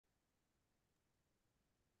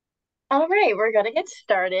All right, we're going to get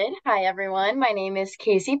started. Hi, everyone. My name is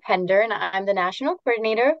Casey Pender, and I'm the National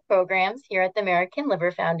Coordinator of Programs here at the American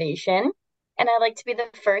Liver Foundation. And I'd like to be the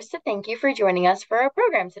first to thank you for joining us for our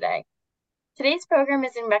program today. Today's program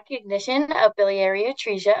is in recognition of Biliary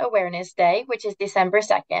Atresia Awareness Day, which is December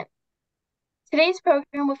 2nd. Today's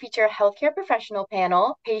program will feature a healthcare professional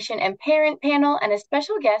panel, patient and parent panel, and a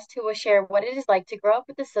special guest who will share what it is like to grow up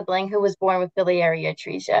with a sibling who was born with biliary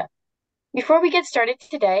atresia. Before we get started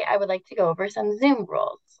today, I would like to go over some Zoom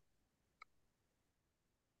rules.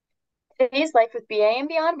 Today's Life with BA and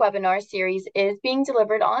Beyond webinar series is being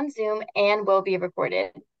delivered on Zoom and will be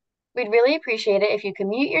recorded. We'd really appreciate it if you could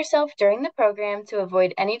mute yourself during the program to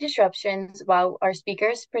avoid any disruptions while our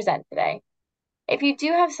speakers present today. If you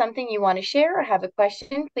do have something you want to share or have a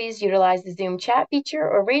question, please utilize the Zoom chat feature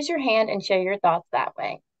or raise your hand and share your thoughts that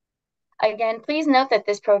way. Again, please note that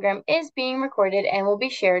this program is being recorded and will be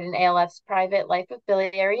shared in ALF's private Life of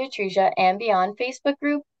Biliary Atresia and Beyond Facebook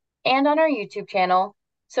group and on our YouTube channel.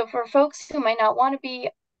 So for folks who might not want to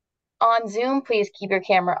be on Zoom, please keep your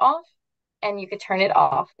camera off and you can turn it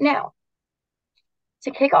off now.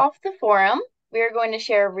 To kick off the forum, we are going to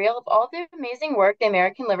share a reel of all the amazing work the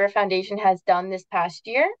American Liver Foundation has done this past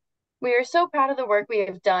year. We are so proud of the work we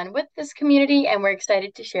have done with this community and we're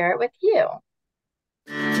excited to share it with you.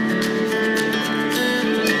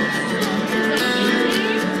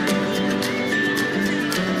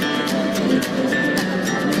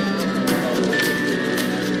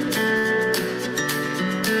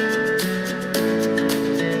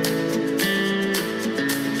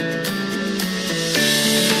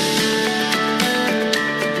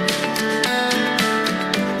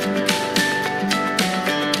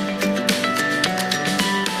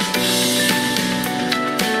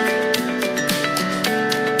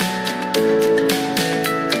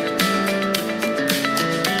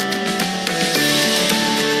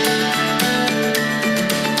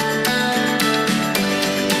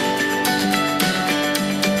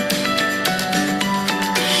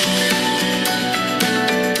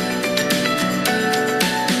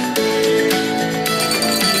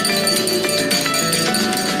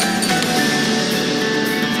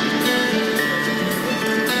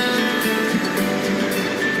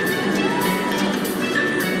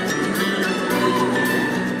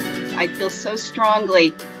 I feel so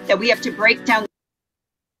strongly that we have to break down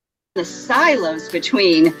the silos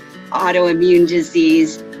between autoimmune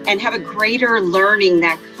disease and have a greater learning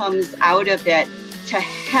that comes out of it to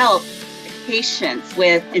help patients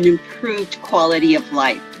with an improved quality of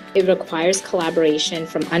life. It requires collaboration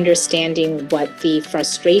from understanding what the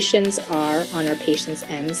frustrations are on our patients'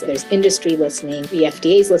 ends. There's industry listening, the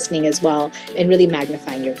FDA is listening as well, and really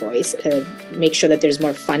magnifying your voice to make sure that there's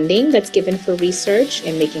more funding that's given for research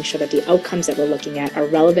and making sure that the outcomes that we're looking at are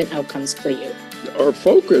relevant outcomes for you. Our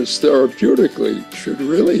focus therapeutically should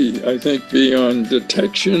really, I think, be on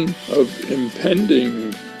detection of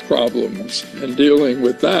impending problems and dealing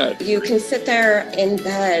with that. You can sit there in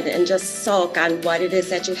bed and just sulk on what it is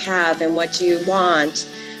that you have and what you want.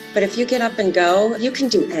 But if you get up and go, you can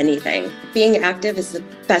do anything. Being active is the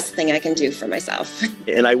best thing I can do for myself.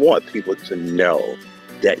 And I want people to know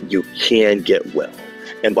that you can get well.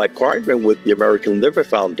 And by partnering with the American Liver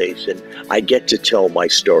Foundation, I get to tell my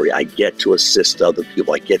story. I get to assist other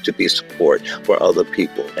people. I get to be support for other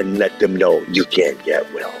people and let them know you can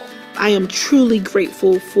get well. I am truly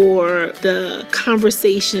grateful for the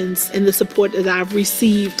conversations and the support that I've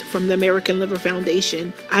received from the American Liver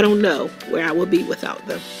Foundation. I don't know where I would be without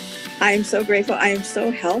them. I am so grateful. I am so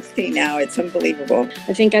healthy now. It's unbelievable.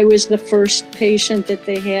 I think I was the first patient that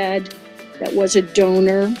they had that was a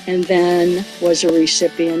donor and then was a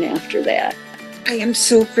recipient after that. I am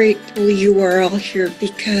so grateful you are all here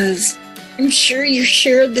because I'm sure you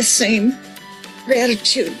share the same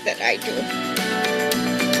gratitude that I do.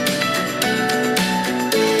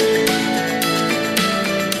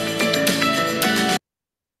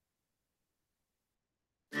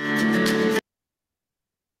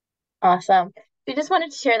 Awesome. We just wanted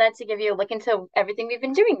to share that to give you a look into everything we've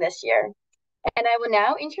been doing this year. And I will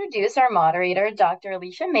now introduce our moderator, Dr.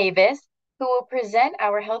 Alisha Mavis, who will present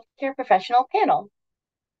our healthcare professional panel.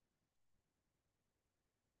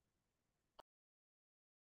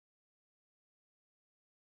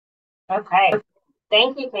 Okay.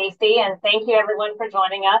 Thank you, Casey, and thank you everyone for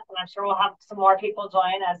joining us. And I'm sure we'll have some more people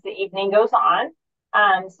join as the evening goes on.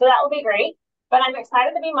 So that will be great. But I'm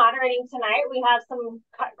excited to be moderating tonight. We have some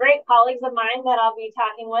great colleagues of mine that I'll be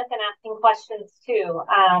talking with and asking questions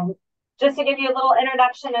to. Just to give you a little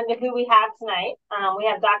introduction into who we have tonight, we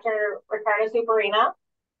have Dr. Riccardo Superina,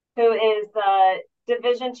 who is the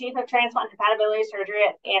Division Chief of Transplant and Hepatobiliary Surgery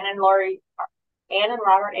at Ann and Lurie Ann and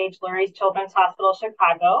Robert H. Lurie's Children's Hospital,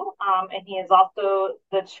 Chicago, and he is also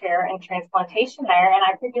the chair in transplantation there, and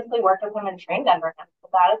I previously worked with him and trained under him, so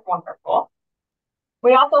that is wonderful.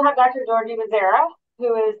 We also have Dr. Jorge Bezerra,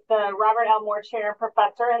 who is the Robert L. Moore Chair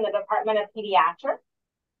Professor in the Department of Pediatrics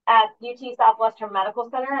at UT Southwestern Medical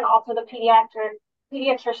Center, and also the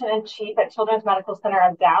Pediatrician-in-Chief at Children's Medical Center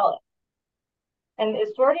of Dallas. And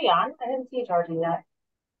is Jorge on? I didn't see Jorge yet.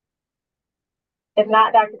 If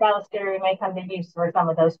not, Dr. Balistreri may come to you for some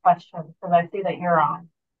of those questions, because I see that you're on.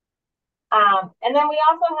 And then we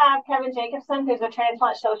also have Kevin Jacobson, who's a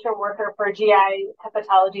transplant social worker for GI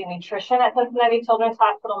hepatology and nutrition at Cincinnati Children's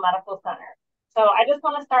Hospital Medical Center. So I just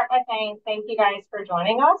want to start by saying thank you guys for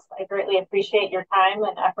joining us. I greatly appreciate your time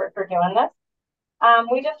and effort for doing this.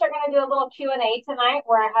 We just are going to do a little Q&A tonight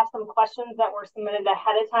where I have some questions that were submitted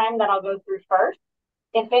ahead of time that I'll go through first.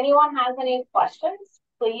 If anyone has any questions,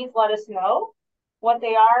 please let us know what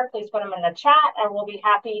they are. Please put them in the chat and we'll be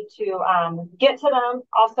happy to get to them.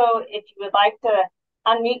 Also, if you would like to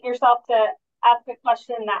unmute yourself to ask a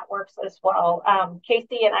question, that works as well.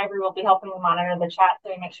 Casey and Ivory will be helping me monitor the chat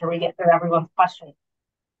so we make sure we get through everyone's questions.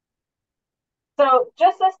 So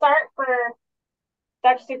just to start for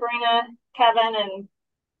Dr. Superina, Kevin, and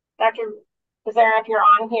Dr. Bezerra, if you're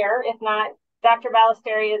on here. If not, Dr.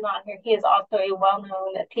 Balistreri is on here. He is also a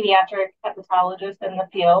well-known pediatric hepatologist in the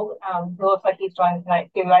field who looks like he's joined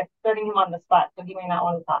tonight too. I'm starting him on the spot, so he may not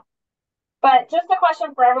want to talk. But just a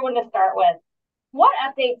question for everyone to start with. What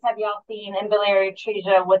updates have y'all seen in biliary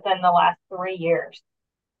atresia within the last 3 years?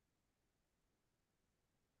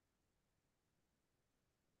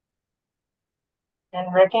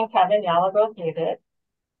 And Rick and Kevin, y'all are both muted.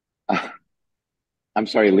 I'm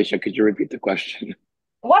sorry, Alicia, could you repeat the question?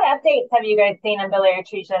 What updates have you guys seen in biliary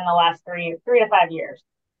atresia in the last 3 to 5 years?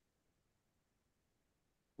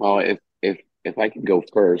 Well, if I can go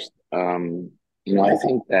first, I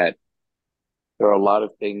think that there are a lot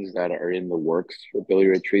of things that are in the works for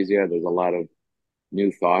biliary atresia. There's a lot of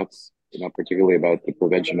new thoughts, particularly about the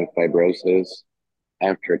prevention of fibrosis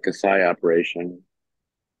after a Kasai operation.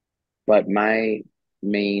 But my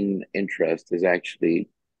main interest is actually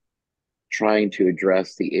trying to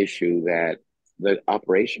address the issue that the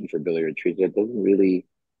operation for biliary atresia doesn't really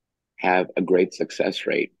have a great success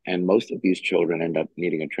rate. And most of these children end up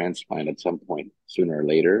needing a transplant at some point sooner or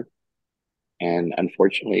later. And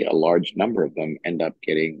unfortunately, a large number of them end up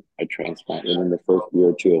getting a transplant within the first year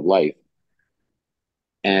or two of life.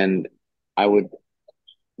 And I would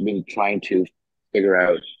be trying to figure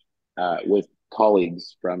out with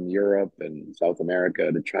colleagues from Europe and South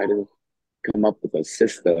America to try to come up with a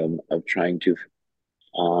system of trying to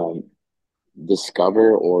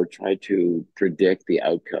discover or try to predict the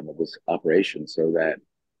outcome of this operation so that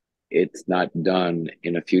it's not done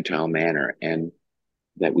in a futile manner and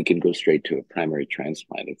that we can go straight to a primary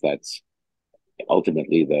transplant if that's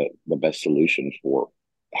ultimately the best solution for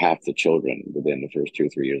half the children within the first 2 or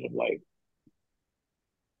 3 years of life.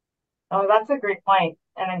 Oh, that's a great point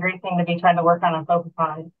and a great thing to be trying to work on and focus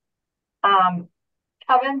on.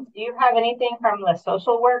 Kevin, do you have anything from the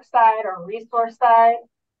social work side or resource side?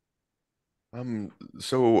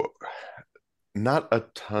 So not a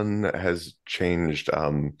ton has changed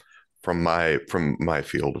from my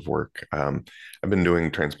field of work. I've been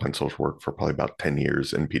doing transplant social work for probably about 10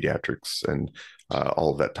 years in pediatrics and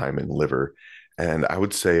all of that time in liver. And I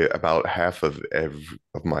would say about half of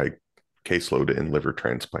my caseload in liver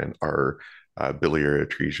transplant are biliary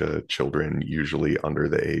atresia children, usually under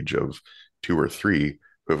the age of 2 or 3,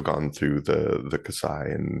 who have gone through the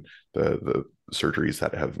Kasai and the surgeries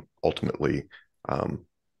that have ultimately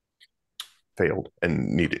failed and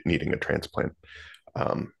needing a transplant.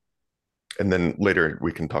 And then later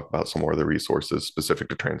we can talk about some more of the resources specific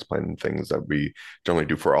to transplant and things that we generally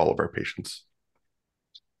do for all of our patients.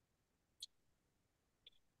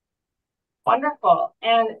 Wonderful.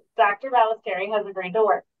 And Dr. Balistreri has agreed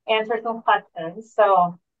to answer some questions.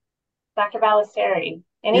 So, Dr. Balistreri,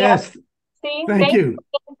 Yes. Thank you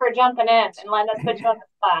for jumping in and letting us put you on the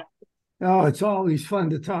spot. Oh, it's always fun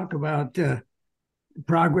to talk about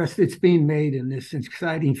progress that's being made in this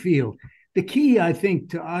exciting field. The key, I think,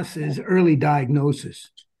 to us is early diagnosis.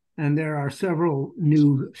 And there are several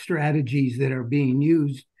new strategies that are being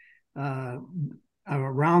used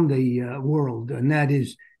around the world, and that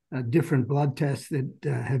is different blood tests that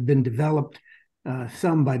have been developed,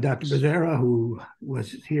 some by Dr. Bezerra, who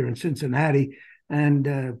was here in Cincinnati,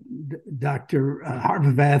 and Dr.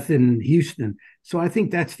 Harvath in Houston. So I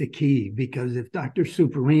think that's the key, because if Dr.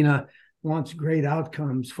 Superina wants great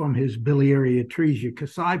outcomes from his biliary atresia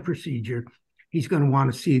Kasai procedure, he's going to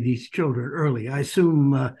want to see these children early. I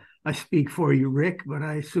assume I speak for you, Rick, but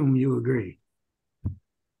I assume you agree.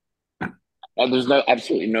 There's no,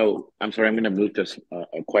 absolutely no, I'm sorry, I'm going to move to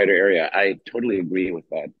a quieter area. I totally agree with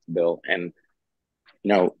that, Bill. And,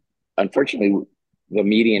 you know, unfortunately, the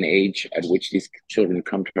median age at which these children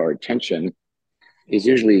come to our attention is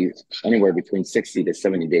usually anywhere between 60 to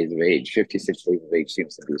 70 days of age. 56 days of age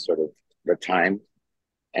seems to be sort of the time.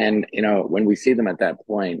 And, you know, when we see them at that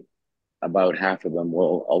point, about half of them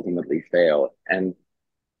will ultimately fail. And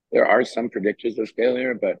there are some predictors of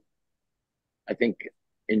failure, but I think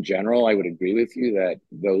in general, I would agree with you that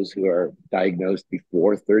those who are diagnosed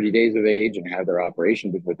before 30 days of age and have their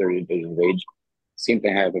operation before 30 days of age seem to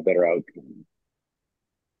have a better outcome.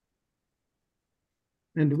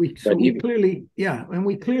 And we clearly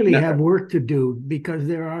have work to do, because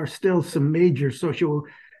there are still some major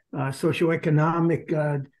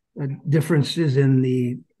socioeconomic differences in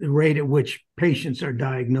the rate at which patients are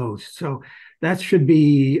diagnosed. So that should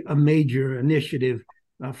be a major initiative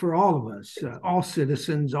for all of us, all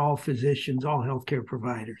citizens, all physicians, all healthcare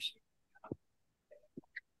providers.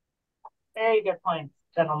 Very good points,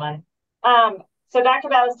 gentlemen. So Dr.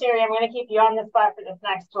 Balistreri, I'm going to keep you on the spot for this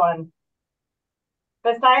next one.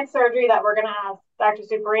 Besides surgery that we're going to ask Dr.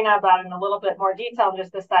 Superina about in a little bit more detail in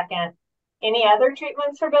just a second, any other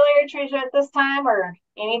treatments for biliary atresia at this time, or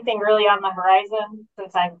anything really on the horizon,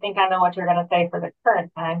 since I think I know what you're going to say for the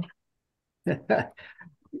current time?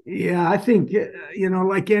 Yeah, I think,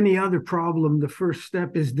 like any other problem, the first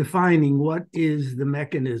step is defining what is the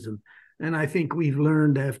mechanism. And I think we've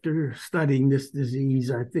learned after studying this disease,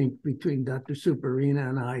 I think between Dr. Superina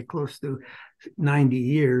and I, close to 90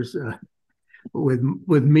 years,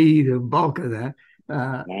 with me, the bulk of that,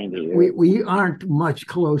 we aren't much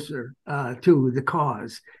closer to the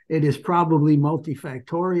cause. It is probably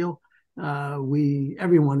multifactorial.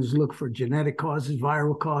 Everyone has looked for genetic causes,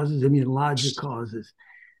 viral causes, immunologic causes.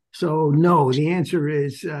 So no, the answer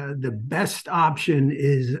is the best option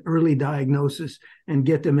is early diagnosis and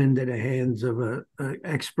get them into the hands of an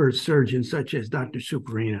expert surgeon such as Dr.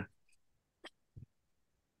 Superina.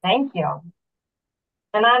 Thank you.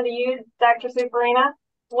 And on to you, Dr. Superina.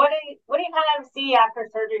 What do you kind of see after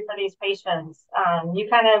surgery for these patients? You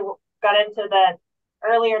kind of got into that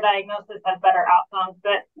earlier diagnosis has better outcomes,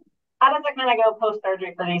 but how does it kind of go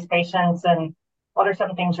post-surgery for these patients, and what are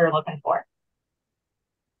some things you're looking for?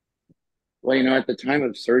 Well, at the time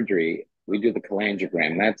of surgery, we do the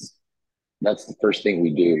cholangiogram. That's the first thing we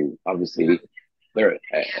do. Obviously,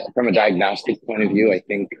 from a diagnostic point of view, I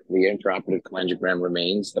think the intraoperative cholangiogram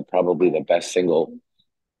remains probably the best single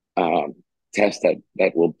test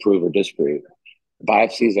that will prove or disprove.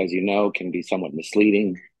 Biopsies, as you know, can be somewhat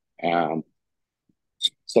misleading.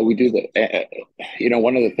 So we do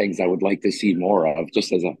one of the things I would like to see more of,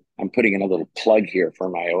 just as I'm putting in a little plug here for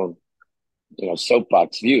my own,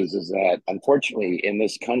 soapbox views, is that unfortunately in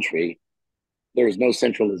this country, there is no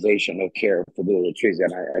centralization of care for biliary atresia.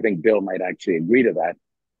 And I think Bill might actually agree to that.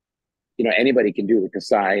 Anybody can do the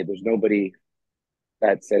Kasai. There's nobody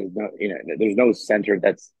that says, no, there's no center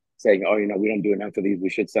that's saying, oh, we don't do enough of these, we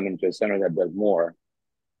should send them to a center that does more.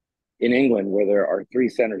 In England, where there are 3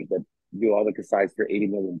 centers that do all the Kasais for 80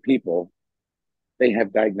 million people, they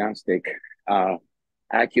have diagnostic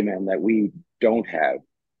acumen that we don't have,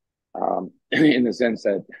 in the sense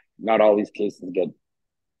that not all these cases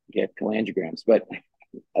get cholangiograms. But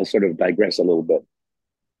I'll sort of digress a little bit.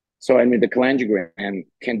 So, the cholangiogram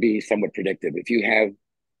can be somewhat predictive. If you have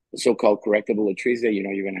the so-called correctable atresia,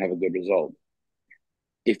 you're going to have a good result.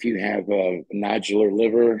 If you have a nodular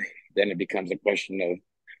liver, then it becomes a question of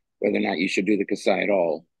whether or not you should do the Kasai at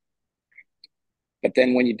all. But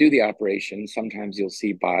then when you do the operation, sometimes you'll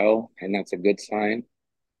see bile, and that's a good sign.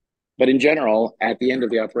 But in general, at the end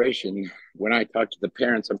of the operation, when I talk to the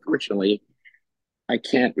parents, unfortunately, I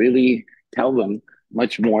can't really tell them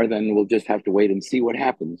much more than we'll just have to wait and see what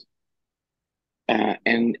happens.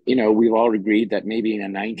 And we've all agreed that maybe in a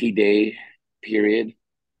 90-day period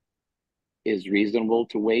is reasonable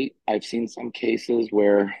to wait. I've seen some cases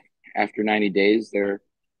where after 90 days, there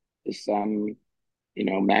is some,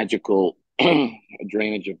 magical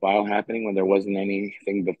drainage of bile happening when there wasn't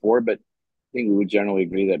anything before. But I think we would generally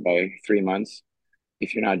agree that by 3 months,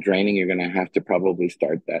 if you're not draining, you're going to have to probably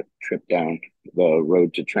start that trip down the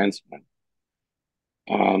road to transplant.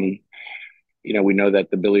 We know that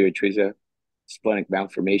the biliary atresia splenic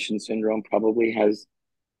malformation syndrome probably has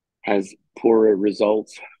poorer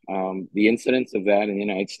results. The incidence of that in the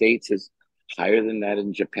United States is higher than that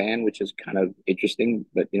in Japan, which is kind of interesting,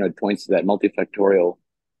 but it points to that multifactorial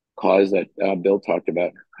cause that Bill talked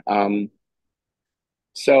about.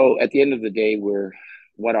 So at the end of the day,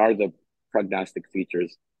 what are the prognostic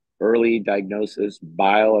features? Early diagnosis,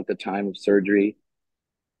 bile at the time of surgery,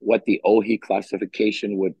 what the OHI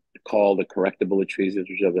classification would called the correctable atresias,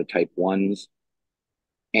 which are the type 1s.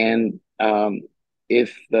 And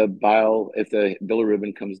if the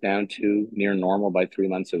bilirubin comes down to near normal by 3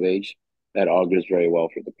 months of age, that augurs very well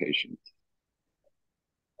for the patient.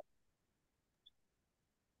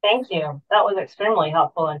 Thank you. That was extremely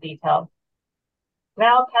helpful and detailed.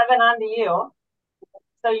 Now, Kevin, on to you.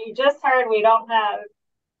 So you just heard we don't have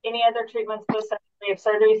any other treatments for surgery. If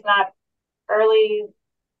surgery is not early,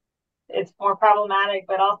 it's more problematic,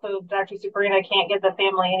 but also Dr. Superina can't give the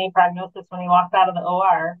family any prognosis when he walks out of the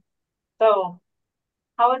OR. So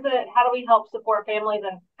how do we help support families,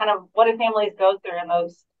 and kind of what do families go through in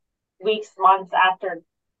those weeks, months after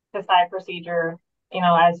the Kasai procedure,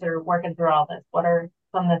 as they're working through all this? What are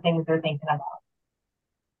some of the things they're thinking about?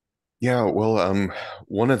 Yeah, well,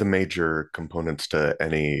 one of the major components to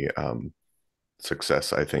any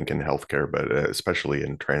success, I think, in healthcare, but especially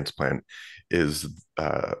in transplant, is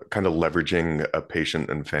kind of leveraging a patient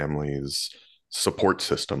and family's support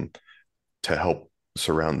system to help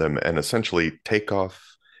surround them and essentially take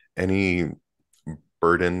off any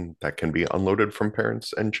burden that can be unloaded from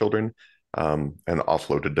parents and children and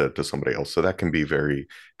offloaded to somebody else. So that can be very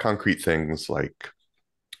concrete things like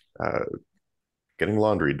getting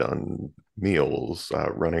laundry done, meals,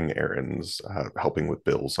 running errands, helping with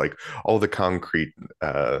bills, like all the concrete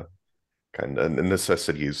kind of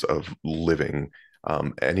necessities of living.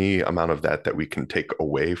 Any amount of that we can take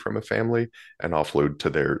away from a family and offload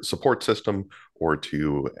to their support system or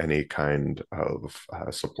to any kind of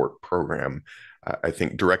support program, I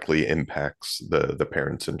think directly impacts the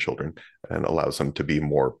parents and children and allows them to be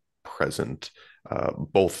more present,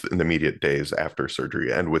 both in the immediate days after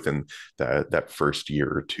surgery and within that first year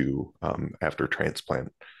or two after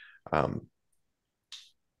transplant.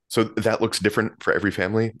 So that looks different for every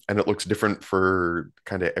family, and it looks different for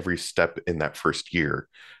kind of every step in that first year.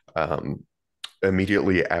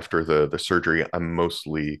 Immediately after the surgery, I'm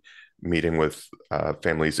mostly meeting with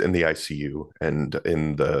families in the ICU and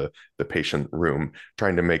in the patient room,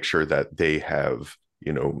 trying to make sure that they have,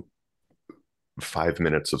 5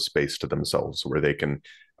 minutes of space to themselves where they can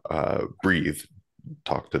breathe,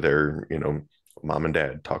 talk to their, mom and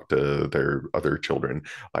dad, talk to their other children.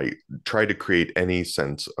 I try to create any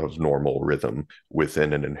sense of normal rhythm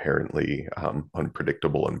within an inherently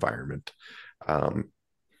unpredictable environment.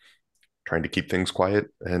 Trying to keep things quiet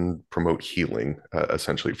and promote healing,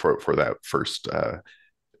 essentially for that first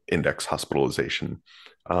index hospitalization.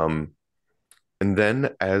 And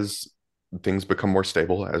then as things become more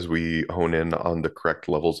stable, as we hone in on the correct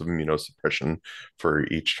levels of immunosuppression for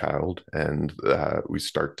each child, and we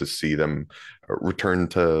start to see them return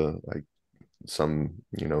to like some,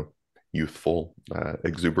 youthful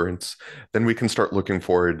exuberance, then we can start looking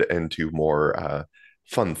forward into more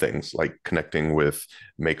fun things like connecting with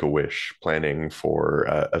Make-A-Wish, planning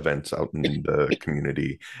for events out in the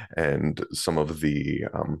community, and some of the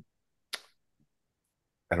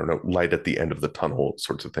light at the end of the tunnel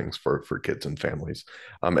sorts of things for kids and families.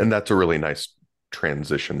 And that's a really nice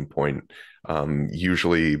transition point,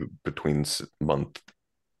 usually between month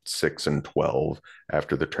 6 and 12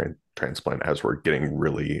 after the transplant, as we're getting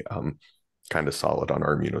really kind of solid on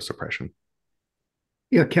our immunosuppression.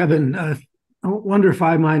 Yeah, Kevin, I wonder if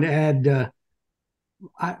I might add,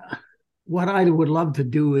 what I would love to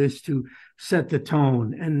do is to set the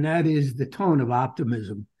tone, and that is the tone of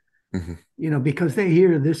optimism. Mm-hmm. Because they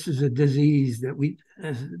hear this is a disease that we,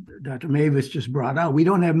 as Dr. Mavis just brought out, we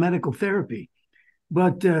don't have medical therapy.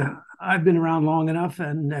 But I've been around long enough,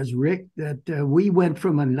 and as Rick, that we went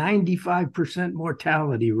from a 95%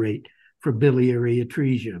 mortality rate for biliary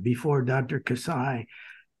atresia before Dr. Kasai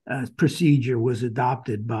procedure was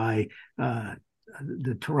adopted by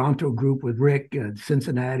the Toronto group with Rick,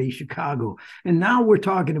 Cincinnati, Chicago. And now we're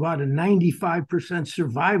talking about a 95%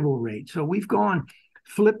 survival rate. So we've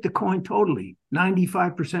flipped the coin totally.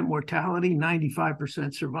 95% mortality,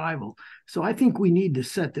 95% survival. So I think we need to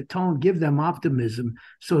set the tone, give them optimism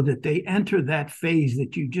so that they enter that phase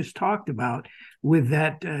that you just talked about with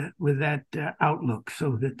that outlook,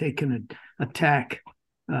 so that they can attack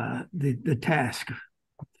the task.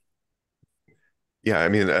 Yeah, I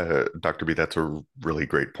mean, Dr. B, that's a really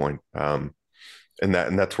great point. And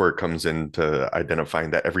that's where it comes into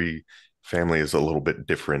identifying that every family is a little bit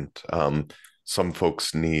different. Some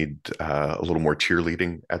folks need a little more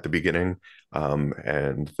cheerleading at the beginning,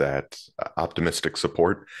 and that optimistic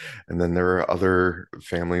support. And then there are other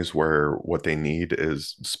families where what they need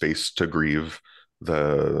is space to grieve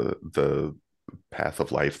the path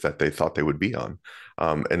of life that they thought they would be on.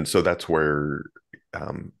 And so that's where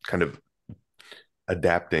kind of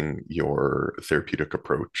adapting your therapeutic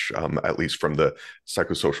approach, at least from the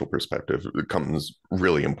psychosocial perspective, becomes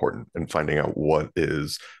really important, and finding out what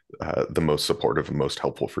is the most supportive and most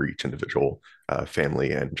helpful for each individual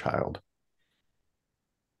family and child.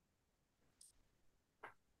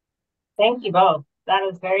 Thank you both. That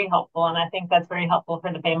is very helpful, and I think that's very helpful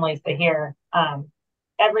for the families to hear.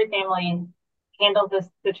 Every family handles this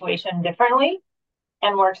situation differently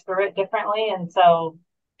and works through it differently, and so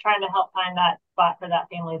trying to help find that spot for that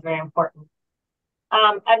family is very important.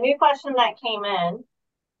 A new question that came in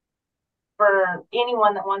for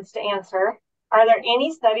anyone that wants to answer: are there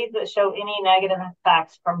any studies that show any negative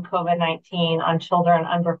effects from COVID-19 on children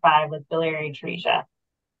under 5 with biliary atresia?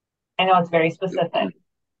 I know it's very specific.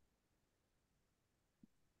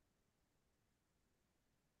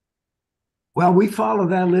 Well, we follow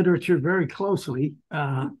that literature very closely.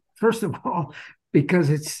 First of all, because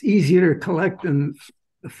it's easier to collect the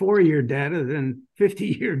 4-year data than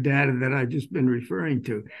 50-year data that I've just been referring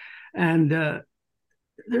to. And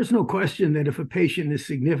there's no question that if a patient is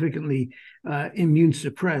significantly immune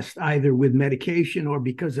suppressed, either with medication or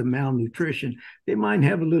because of malnutrition, they might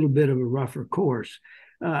have a little bit of a rougher course.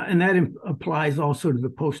 And that applies also to the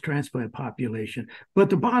post-transplant population. But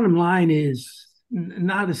the bottom line is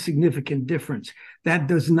not a significant difference. That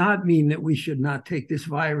does not mean that we should not take this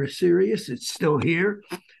virus serious. It's still here,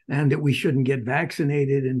 and that we shouldn't get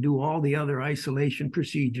vaccinated and do all the other isolation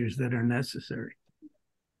procedures that are necessary.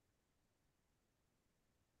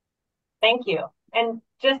 Thank you. And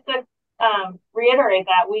just to reiterate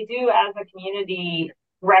that, we do as a community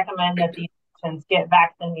recommend that these patients get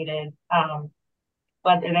vaccinated,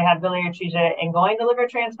 whether they have biliary atresia and going to liver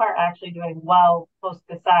transplant, actually doing well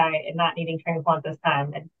post-PSI and not needing transplant this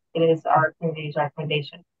time. And it is our community's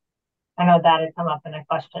recommendation. I know that had come up in a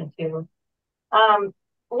question too. I know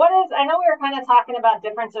we were kind of talking about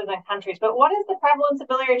differences in countries, but what is the prevalence of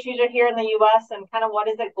biliary atresia here in the US, and kind of what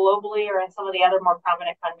is it globally or in some of the other more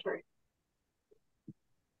prominent countries?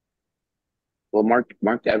 Well,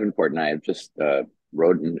 Mark Davenport and I have just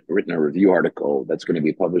written a review article that's going to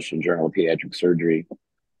be published in Journal of Pediatric Surgery,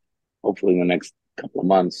 hopefully in the next couple of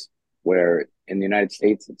months, where in the United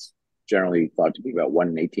States, it's generally thought to be about 1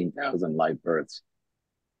 in 18,000 live births.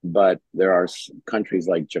 But there are countries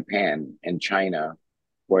like Japan and China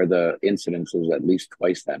where the incidence is at least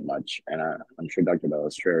twice that much. And I'm sure Dr.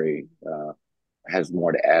 Balistreri has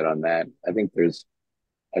more to add on that. I think there's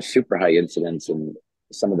a super high incidence in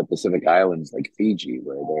some of the Pacific Islands like Fiji,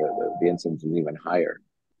 where the incidence is even higher.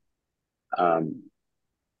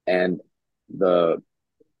 And the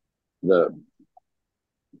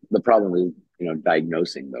problem is,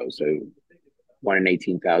 diagnosing those. So 1 in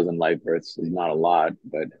 18,000 live births is not a lot,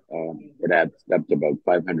 but it adds up to about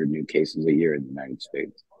 500 new cases a year in the United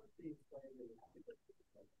States.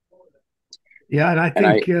 Yeah, and I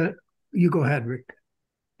think you go ahead, Rick.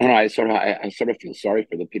 And I sort of feel sorry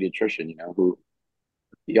for the pediatrician, who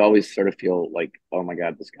you always sort of feel like, oh my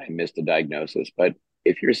God, this guy missed a diagnosis. But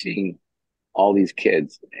if you're seeing all these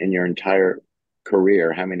kids in your entire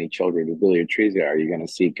career, how many children with biliary atresia are you going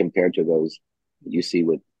to see compared to those you see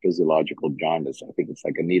with physiological jaundice? I think it's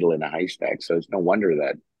like a needle in a haystack. So it's no wonder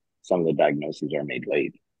that some of the diagnoses are made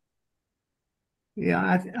late.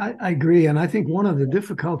 Yeah, I agree. And I think one of the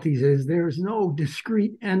difficulties is there's no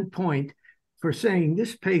discrete endpoint for saying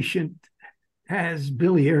this patient has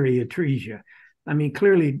biliary atresia. I mean,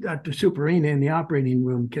 clearly, Dr. Superina in the operating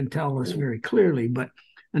room can tell us very clearly, but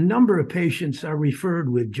a number of patients are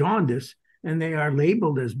referred with jaundice, and they are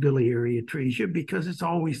labeled as biliary atresia because it's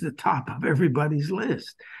always the top of everybody's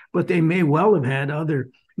list. But they may well have had other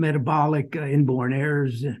metabolic inborn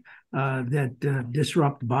errors that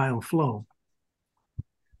disrupt bile flow.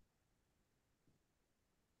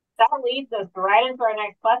 That leads us right into our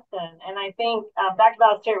next question. And I think, Dr.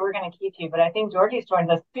 Balistreri, we're going to keep you, but I think Jorge's joined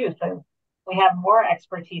us too, so we have more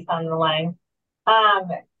expertise on the line.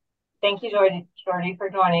 Thank you, Jorge, for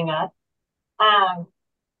joining us.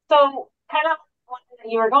 So kind of what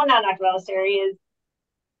you were going down, Dr. Balistreri, is,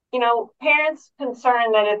 parents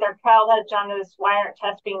concerned that if their child has jaundice, why aren't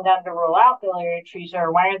tests being done to rule out biliary atresia,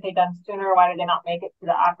 or why aren't they done sooner? Why did they not make it to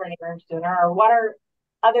the operating room sooner? Or what are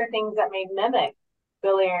other things that may mimic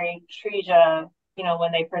biliary atresia,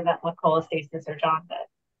 when they present with cholestasis or jaundice?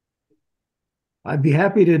 I'd be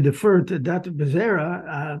happy to defer to Dr.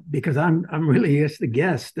 Bezerra because I'm really just the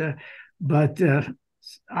guest, but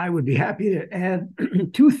I would be happy to add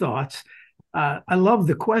 2 thoughts. I love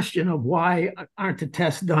the question of why aren't the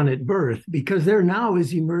tests done at birth, because there now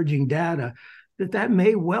is emerging data that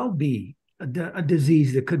may well be a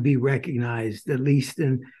disease that could be recognized, at least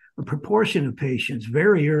in a proportion of patients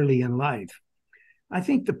very early in life. I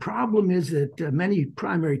think the problem is that many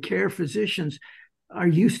primary care physicians are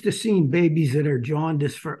used to seeing babies that are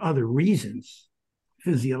jaundiced for other reasons,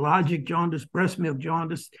 physiologic jaundice, breast milk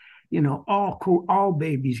jaundice. All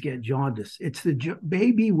babies get jaundice. It's the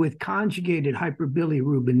baby with conjugated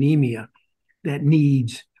hyperbilirubinemia that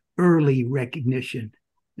needs early recognition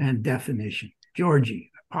and definition.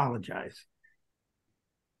 Georgie, apologize.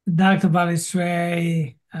 Dr.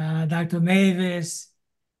 Balistreri, Dr. Mavis,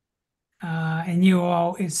 and you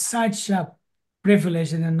all, it's such a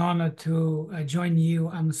privilege and an honor to join you.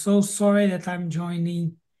 I'm so sorry that I'm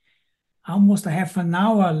joining almost a half an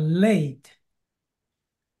hour late.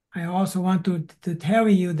 I also want to tell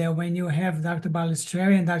you that when you have Dr.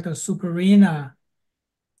 Balistreri and Dr. Superina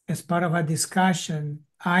as part of a discussion,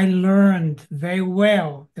 I learned very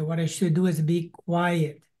well that what I should do is be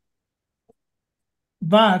quiet.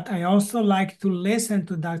 But I also like to listen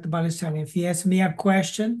to Dr. Balistreri. If he asks me a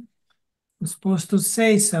question, I'm supposed to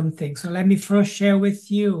say something. So let me first share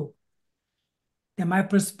with you that my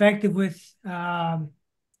perspective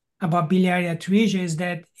about biliary atresia is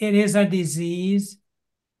that it is a disease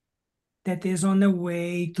that is on the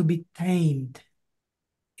way to be tamed.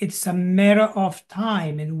 It's a matter of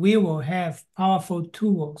time, and we will have powerful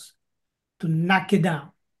tools to knock it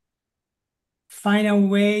down. Find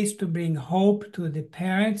ways to bring hope to the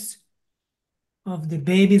parents of the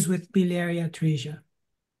babies with biliary atresia.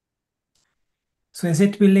 So as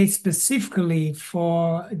it relates specifically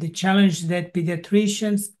for the challenge that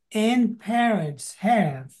pediatricians and parents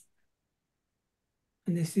have,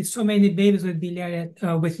 and they see so many babies with biliary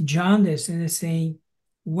with jaundice, and they're saying,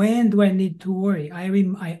 when do I need to worry?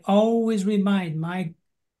 I always remind my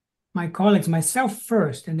colleagues, myself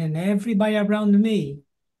first, and then everybody around me,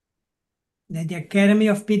 that the Academy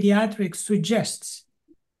of Pediatrics suggests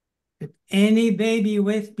that any baby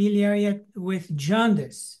with with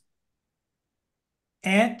jaundice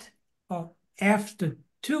at or after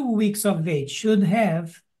 2 weeks of age should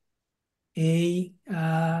have a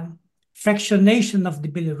fractionation of the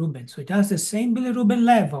bilirubin. So it has the same bilirubin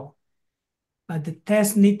level, but the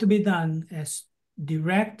tests need to be done as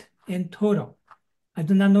direct and total. I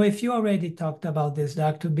do not know if you already talked about this,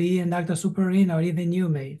 Dr. B and Dr. Superina, or even you,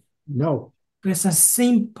 Maeve. No. It's a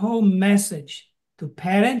simple message to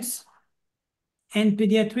parents and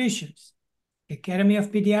pediatricians. The Academy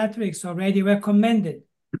of Pediatrics already recommended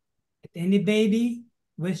that any baby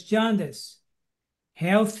with jaundice,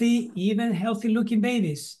 healthy, even healthy-looking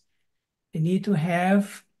babies, they need to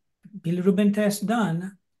have bilirubin test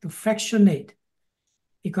done to fractionate,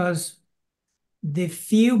 because the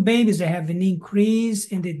few babies that have an increase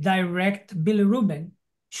in the direct bilirubin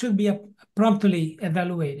should be promptly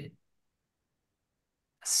evaluated.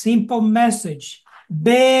 Simple message,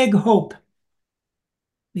 big hope,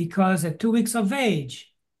 because at 2 weeks of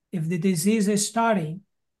age, if the disease is starting,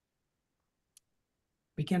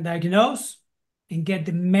 we can diagnose and get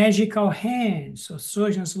the magical hands of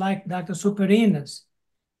surgeons like Dr. Superina's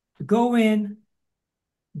to go in,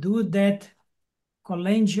 do that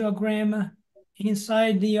cholangiogram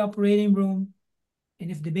inside the operating room,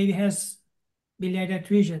 and if the baby has biliary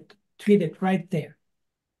atresia, treat it right there.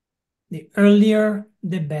 The earlier,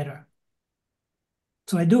 the better.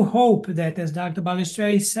 So I do hope that, as Dr.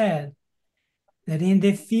 Balistreri said, that in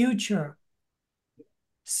the future,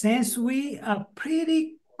 since we are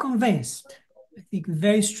pretty convinced, I think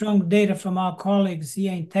very strong data from our colleagues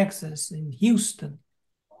here in Texas, in Houston,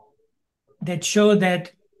 that show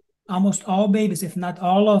that almost all babies, if not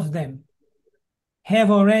all of them,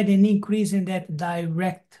 have already an increase in that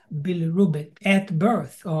direct bilirubin at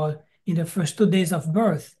birth or in the first 2 days of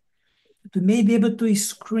birth, to may be able to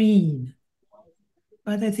screen.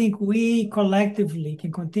 But I think we collectively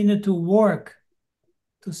can continue to work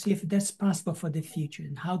to see if that's possible for the future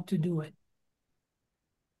and how to do it.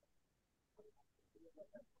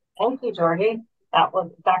 Thank you, Jorge. That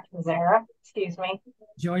was Dr. Bezerra. Excuse me.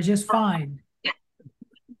 George is fine.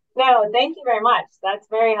 No, thank you very much. That's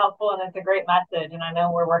very helpful, and it's a great message. And I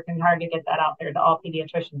know we're working hard to get that out there to all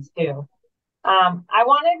pediatricians too. I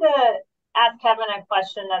wanted to ask Kevin a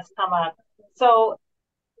question that's come up. So,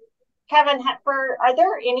 Kevin, are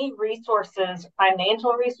there any resources,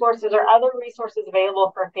 financial resources or other resources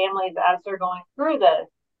available for families as they're going through this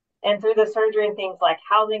and through the surgery, and things like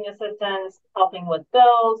housing assistance, helping with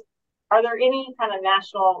bills? Are there any kind of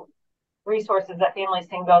national resources that families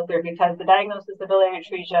can go through? Because the diagnosis of biliary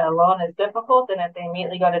atresia alone is difficult, and if they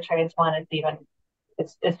immediately go to transplant,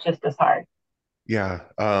 it's just as hard. Yeah.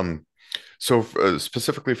 So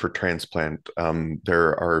specifically for transplant,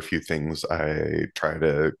 there are a few things I try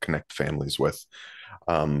to connect families with.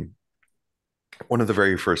 One of the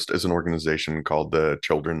very first is an organization called the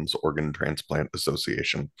Children's Organ Transplant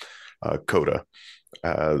Association, CODA.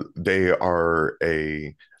 They are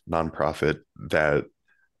a nonprofit that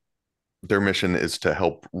their mission is to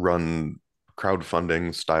help run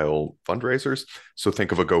crowdfunding style fundraisers. So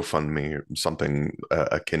think of a GoFundMe, something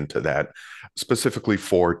akin to that, specifically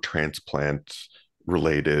for transplant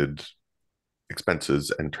related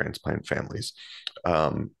expenses and transplant families.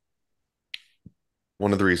 One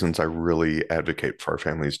of the reasons I really advocate for our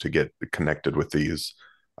families to get connected with these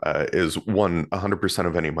is one, 100%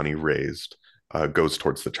 of any money raised goes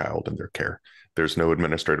towards the child and their care. There's no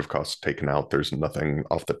administrative costs taken out. There's nothing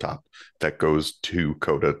off the top that goes to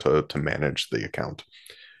CODA to manage the account.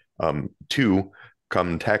 Two,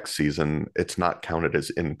 come tax season, it's not counted as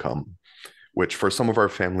income, which for some of our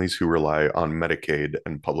families who rely on Medicaid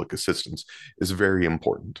and public assistance is very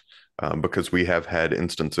important, because we have had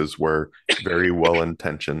instances where very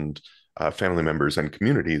well-intentioned family members and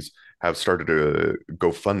communities have started a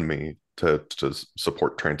GoFundMe to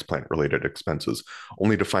support transplant-related expenses,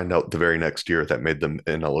 only to find out the very next year that made them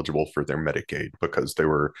ineligible for their Medicaid because they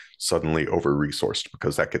were suddenly over-resourced,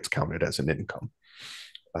 because that gets counted as an income.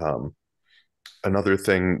 Another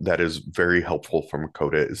thing that is very helpful from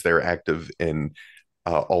CODA is they're active in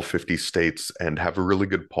all 50 states and have a really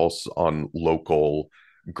good pulse on local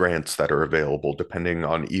grants that are available, depending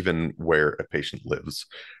on even where a patient lives.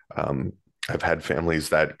 I've had families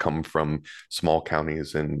that come from small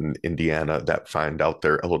counties in Indiana that find out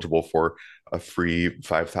they're eligible for a free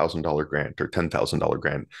 $5,000 grant or $10,000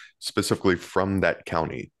 grant specifically from that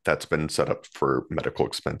county that's been set up for medical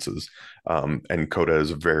expenses. And CODA is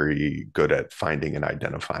very good at finding and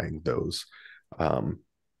identifying those.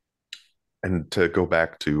 And to go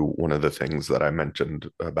back to one of the things that I mentioned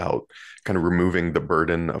about kind of removing the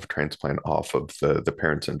burden of transplant off of the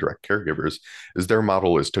parents and direct caregivers, is their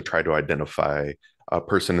model is to try to identify a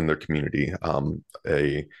person in their community,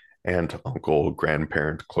 a aunt, uncle,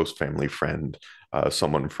 grandparent, close family friend,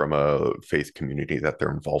 someone from a faith community that they're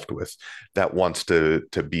involved with that wants to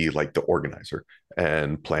be like the organizer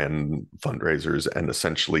and plan fundraisers and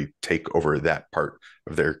essentially take over that part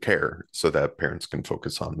of their care so that parents can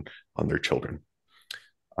focus on their children.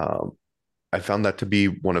 I found that to be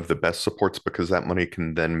one of the best supports because that money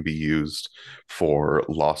can then be used for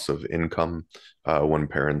loss of income when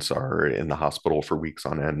parents are in the hospital for weeks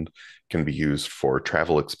on end, can be used for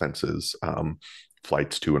travel expenses,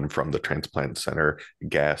 flights to and from the transplant center,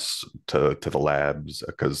 gas to the labs,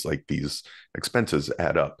 because like these expenses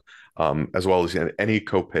add up. As well as any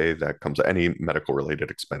copay that comes, any medical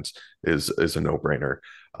related expense is a no-brainer.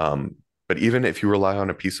 But even if you rely on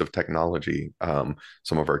a piece of technology,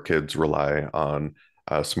 some of our kids rely on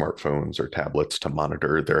smartphones or tablets to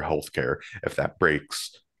monitor their healthcare. If that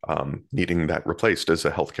breaks, needing that replaced is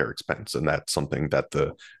a healthcare expense, and that's something that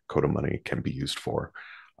the CODA money can be used for.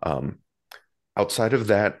 Outside of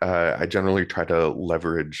that, I generally try to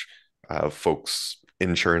leverage folks'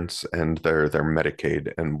 insurance and their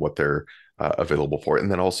Medicaid and what they're available for, and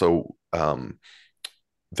then also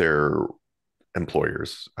their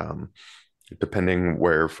employers. Depending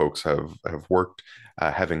where folks have worked,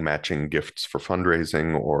 having matching gifts for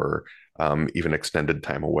fundraising or even extended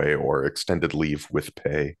time away or extended leave with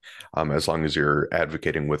pay, as long as you're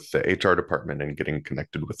advocating with the HR department and getting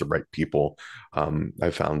connected with the right people. I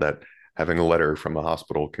found that having a letter from a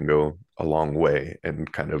hospital can go a long way in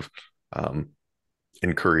kind of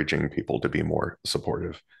encouraging people to be more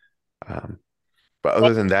supportive. But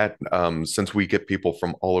other than that, since we get people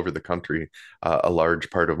from all over the country, a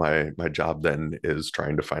large part of my job then is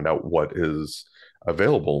trying to find out what is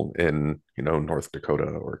available in North Dakota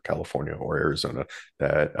or California or Arizona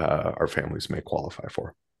that our families may qualify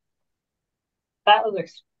for. That was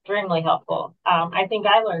extremely helpful. I think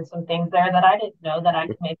I learned some things there that I didn't know that I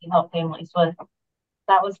could maybe help families with.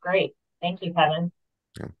 That was great. Thank you, Kevin.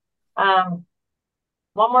 Yeah.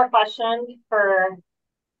 One more question for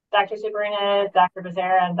Dr. Superina, Dr.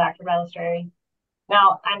 Bezerra, and Dr. Balistreri.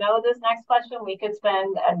 Now, I know this next question we could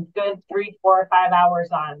spend a good 3, 4, 5 hours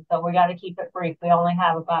on, so we got to keep it brief. We only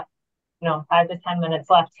have about 5 to 10 minutes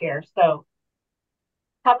left here. So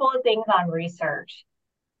a couple of things on research.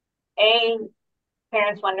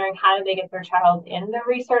 Parents wondering how do they get their child in the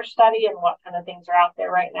research study and what kind of things are out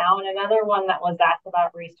there right now. And another one that was asked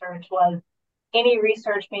about research was any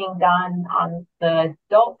research being done on the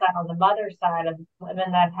adult side, on the mother side of women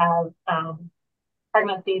that have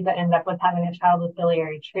pregnancies that end up with having a child with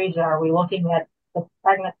biliary atresia. Are we looking at the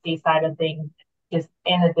pregnancy side of things just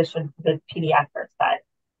in addition to the pediatric side?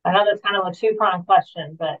 I know that's kind of a two-pronged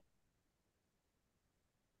question, but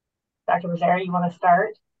Dr. Bezerra, you want to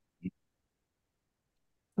start?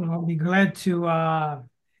 So I'll be glad to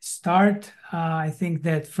start. I think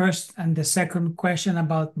that first and the second question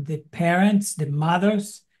about the parents, the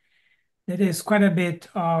mothers, there is quite a bit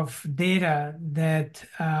of data that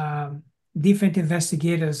different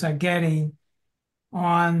investigators are getting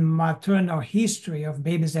on maternal history of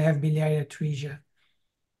babies that have biliary atresia.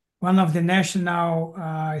 One of the national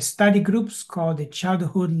study groups called the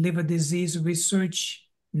Childhood Liver Disease Research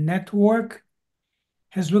Network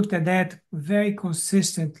has looked at that very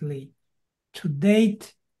consistently. To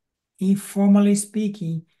date, informally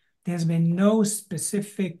speaking, there's been no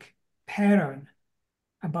specific pattern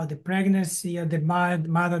about the pregnancy of the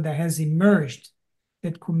mother that has emerged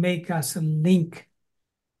that could make us link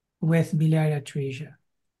with biliary atresia.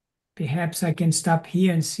 Perhaps I can stop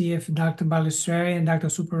here and see if Dr. Balistreri and Dr.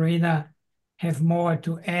 Superina have more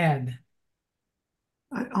to add.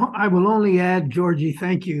 I will only add, Georgie,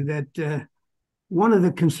 thank you, that one of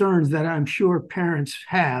the concerns that I'm sure parents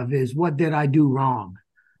have is, what did I do wrong?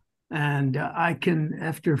 And I can,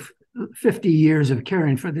 after 50 years of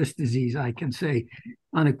caring for this disease, I can say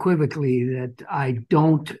unequivocally that I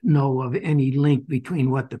don't know of any link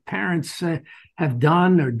between what the parents have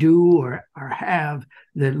done or do or have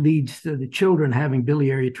that leads to the children having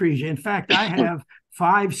biliary atresia. In fact, I have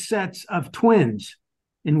 5 sets of twins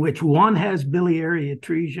in which one has biliary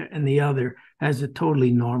atresia and the other has a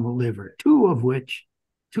totally normal liver, two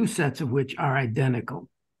sets of which are identical.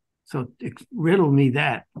 So riddle me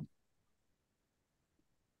that.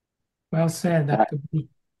 Well said, Dr. B.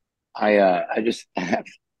 I just have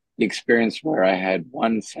the experience where I had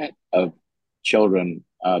one set of children,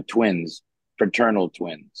 twins, fraternal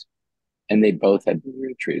twins, and they both had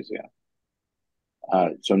biliary atresia.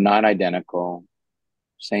 So not identical,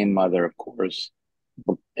 same mother, of course,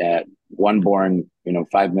 one born,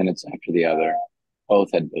 5 minutes after the other,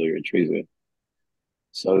 both had biliary atresia.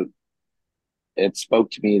 So it spoke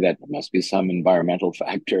to me that there must be some environmental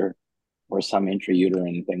factor or some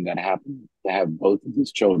intrauterine thing that happened to have both of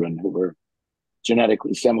these children who were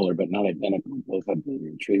genetically similar but not identical, both had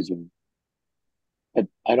biliary atresia. But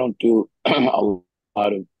I don't do a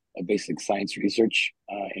lot of basic science research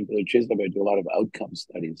in biliary atresia, but I do a lot of outcome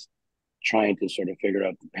studies, trying to sort of figure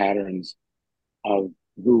out the patterns of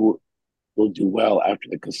who will do well after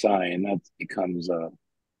the Kasai, and that becomes a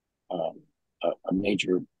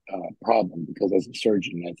major problem, because as a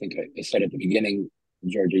surgeon, I think I said at the beginning,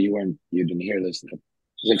 Georgia, you didn't hear this, that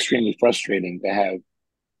it's extremely frustrating to have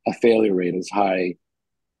a failure rate as high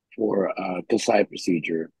for a Kasai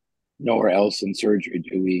procedure. Nowhere else in surgery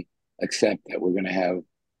do we accept that we're going to have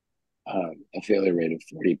a failure rate of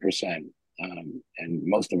 40%. And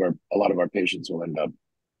a lot of our patients will end up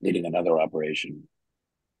needing another operation.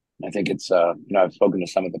 And I think it's, I've spoken to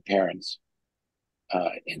some of the parents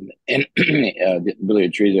in the Biliary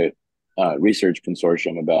Atresia Research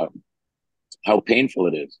Consortium about how painful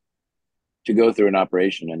it is to go through an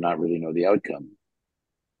operation and not really know the outcome,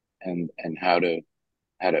 and how to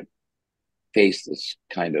face this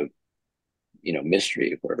kind of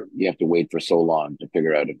mystery where you have to wait for so long to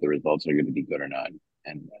figure out if the results are going to be good or not.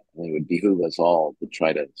 And it would behoove us all to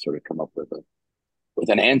try to sort of come up with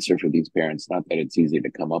an answer for these parents. Not that it's easy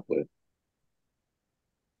to come up with.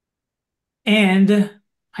 And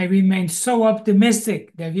I remain so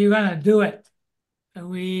optimistic that we're going to do it.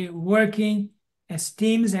 We're working as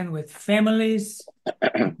teams and with families,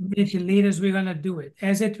 community leaders, we're going to do it.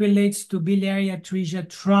 As it relates to biliary atresia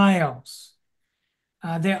trials,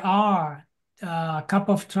 there are a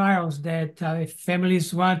couple of trials that if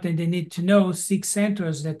families want and they need to know, 6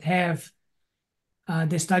 centers that have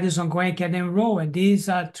the studies ongoing can enroll. And these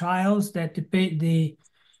are trials that the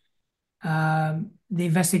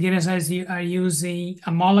investigators are using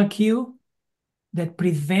a molecule that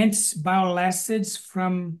prevents bile acids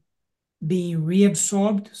from being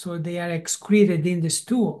reabsorbed, so they are excreted in the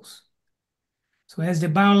stools. So as the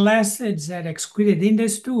bile acids are excreted in the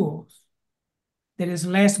stools, there is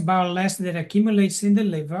less bile acid that accumulates in the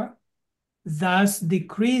liver, thus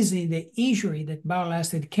decreasing the injury that bile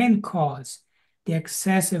acid can cause, the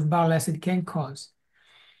excessive bile acid can cause.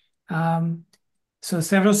 So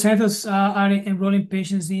several centers are enrolling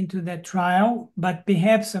patients into that trial, but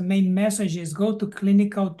perhaps a main message is go to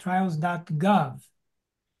clinicaltrials.gov,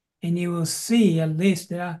 and you will see at least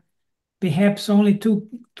there are perhaps only two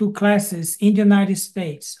classes in the United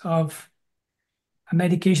States of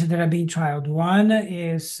medications that are being trialed. One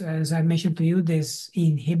is, as I mentioned to you, this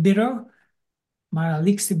inhibitor,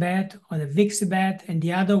 maralixibat or the vixibat, and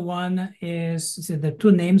the other one is the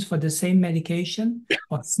 2 names for the same medication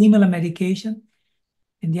or similar medication.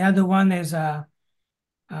 And the other one is a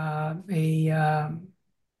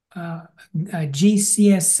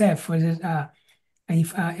GCSF,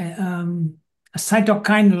 a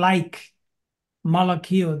cytokine-like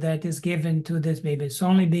molecule that is given to this baby. It's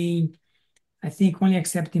only being, I think, only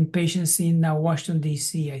accepting patients in Washington,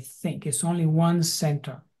 D.C., I think. It's only one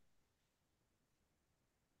center.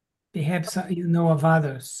 Perhaps you know of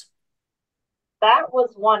others. That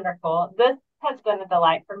was wonderful. This has been a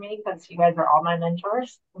delight for me because you guys are all my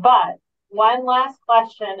mentors. But one last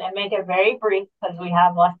question, and make it very brief because we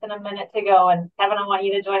have less than a minute to go. And Kevin, I want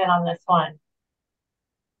you to join in on this one.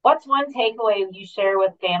 What's one takeaway you share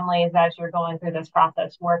with families as you're going through this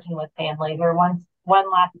process, working with families, or one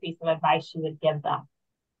last piece of advice you would give them?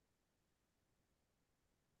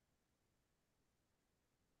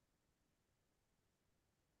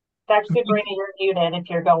 Dr. Superina, you're muted if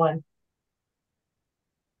you're going.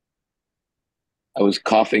 I was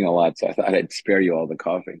coughing a lot, so I thought I'd spare you all the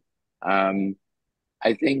coughing.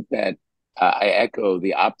 I think that I echo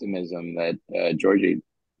the optimism that Jorge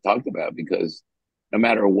talked about, because no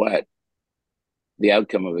matter what the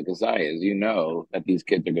outcome of the Kasai is, you know that these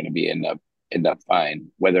kids are going to be end up fine,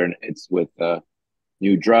 whether it's with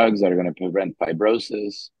new drugs that are going to prevent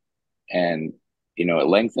fibrosis and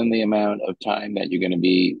lengthen the amount of time that you're going to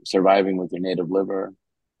be surviving with your native liver,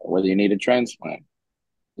 or whether you need a transplant.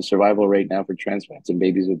 The survival rate now for transplants in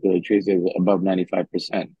babies with biliary atresia is above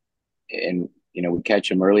 95%. And, we catch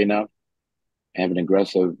them early enough, have an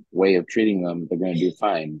aggressive way of treating them, they're going to do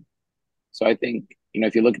fine. So I think,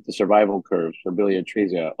 if you look at the survival curves for biliary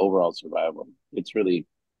atresia, overall survival, it's really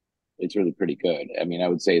pretty good. I mean, I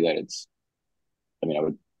would say that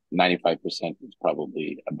 95% is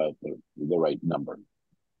probably about the right number.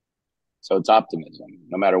 So it's optimism.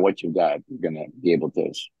 No matter what you've got, you're going to be able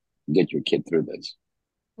to get your kid through this.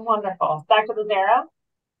 Wonderful. Dr. Bezerra?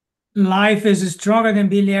 Life is stronger than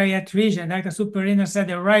biliary atresia. Dr. Superina said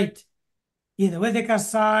it right. Either with the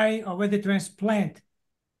Kasai or with the transplant.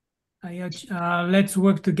 Let's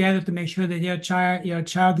work together to make sure that your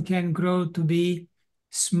child can grow to be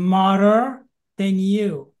smarter than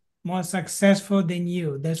you, more successful than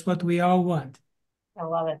you. That's what we all want. I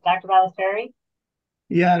love it. Dr. Balistreri?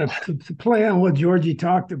 Yeah, to play on what Jorge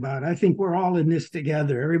talked about, I think we're all in this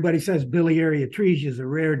together. Everybody says biliary atresia is a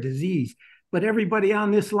rare disease, but everybody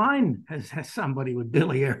on this line has somebody with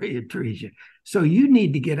biliary atresia. So you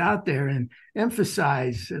need to get out there and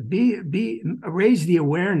emphasize, raise the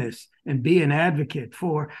awareness and be an advocate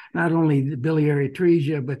for not only the biliary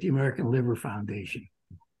atresia, but the American Liver Foundation.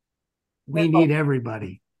 We need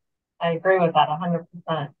everybody. I agree with that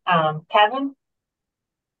 100%. Kevin?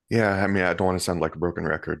 Yeah, I mean, I don't want to sound like a broken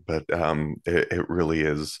record, but it really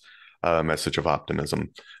is a message of optimism.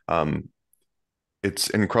 It's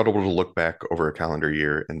incredible to look back over a calendar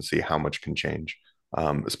year and see how much can change,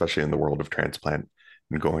 especially in the world of transplant,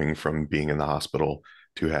 and going from being in the hospital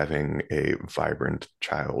to having a vibrant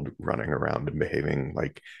child running around and behaving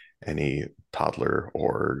like any toddler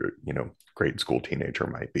or, grade school teenager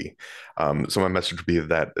might be. So my message would be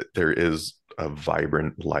that there is a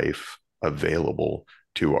vibrant life available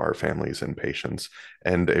to our families and patients,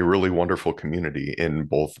 and a really wonderful community in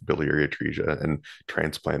both biliary atresia and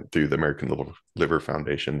transplant through the American Liver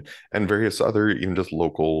Foundation and various other, even just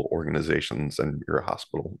local organizations and your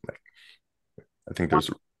hospital. I think there's,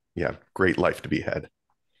 great life to be had.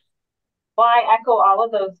 Well, I echo all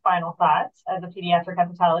of those final thoughts as a pediatric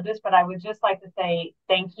hepatologist, but I would just like to say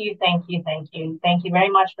thank you. Thank you very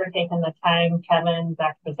much for taking the time, Kevin,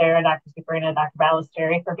 Dr. Bezerra, Dr. Superina, Dr.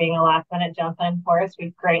 Balistreri, for being a last-minute jump-in for us.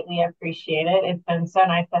 We greatly appreciate it. It's been so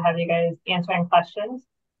nice to have you guys answering questions.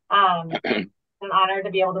 It's an honor to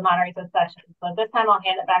be able to moderate this session. So this time I'll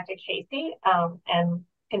hand it back to Casey and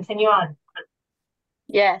continue on.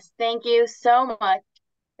 Yes, thank you so much.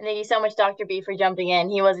 And thank you so much, Dr. B, for jumping in.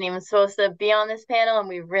 He wasn't even supposed to be on this panel, and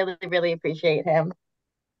we really, really appreciate him.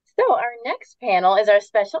 So our next panel is our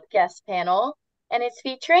special guest panel, and it's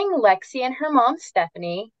featuring Lexi and her mom,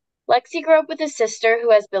 Stephanie. Lexi grew up with a sister who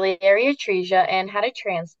has biliary atresia and had a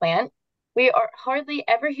transplant. We hardly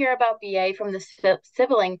ever hear about BA from the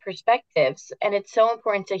sibling perspectives, and it's so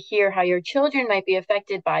important to hear how your children might be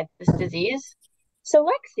affected by this disease. So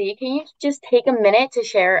Lexi, can you just take a minute to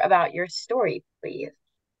share about your story, please?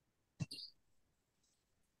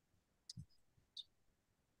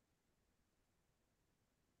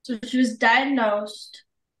 So she was diagnosed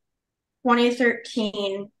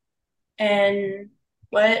 2013 and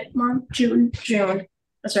what month? June.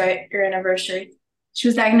 That's right, your anniversary. She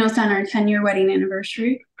was diagnosed on our 10-year wedding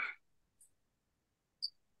anniversary.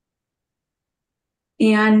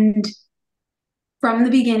 And from the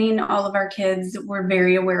beginning, all of our kids were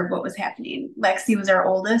very aware of what was happening. Lexi was our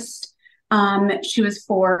oldest. She was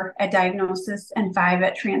 4 at diagnosis and 5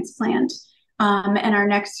 at transplant. And our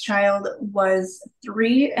next child was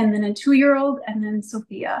 3, and then a 2-year-old, and then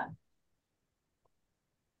Sophia.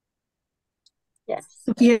 Yes.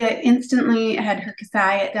 Sophia instantly had her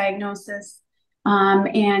Kasai at diagnosis,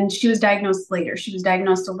 and she was diagnosed later. She was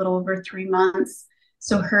diagnosed a little over 3 months,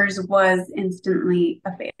 so hers was instantly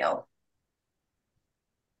a fail.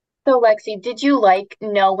 So, Lexi, did you like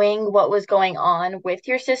knowing what was going on with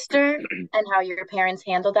your sister and how your parents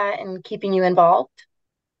handled that and keeping you involved?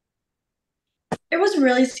 It was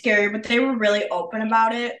really scary, but they were really open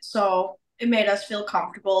about it, so it made us feel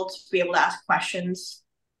comfortable to be able to ask questions.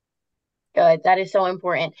 Good. That is so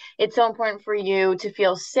important. It's so important for you to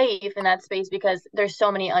feel safe in that space because there's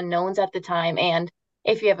so many unknowns at the time. And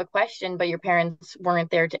if you have a question, but your parents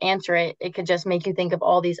weren't there to answer it, it could just make you think of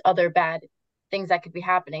all these other bad things that could be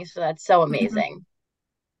happening. So that's so amazing.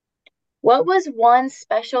 Mm-hmm. What was one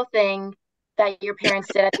special thing that your parents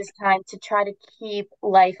did at this time to try to keep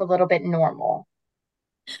life a little bit normal?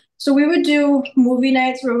 So we would do movie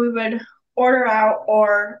nights where we would order out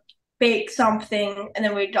or bake something, and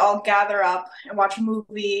then we'd all gather up and watch a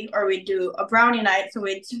movie, or we'd do a brownie night. So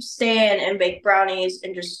we'd stay in and bake brownies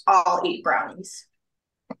and just all eat brownies.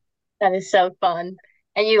 That is so fun.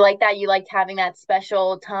 And you like that? You liked having that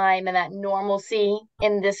special time and that normalcy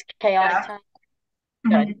in this chaotic time?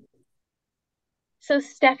 Good. Mm-hmm. So,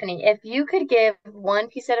 Stephanie, if you could give one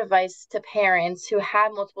piece of advice to parents who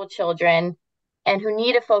have multiple children and who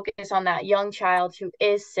need to focus on that young child who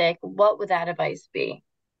is sick, what would that advice be?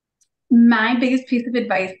 My biggest piece of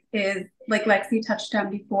advice is, like Lexi touched on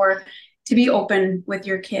before, to be open with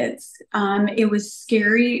your kids. It was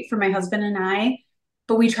scary for my husband and I,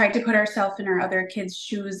 but we tried to put ourselves in our other kids'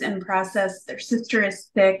 shoes and process. Their sister is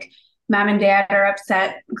sick. Mom and dad are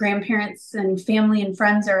upset. Grandparents and family and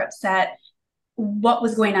friends are upset. What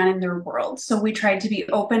was going on in their world? So we tried to be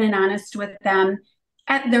open and honest with them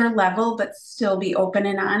at their level, but still be open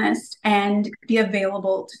and honest and be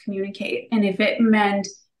available to communicate. And if it meant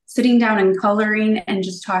sitting down and coloring and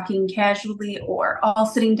just talking casually, or all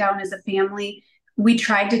sitting down as a family, we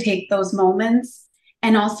tried to take those moments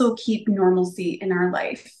and also keep normalcy in our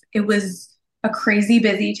life. It was a crazy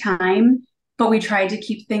busy time, but we tried to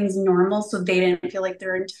keep things normal so they didn't feel like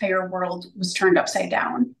their entire world was turned upside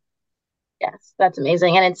down. Yes, that's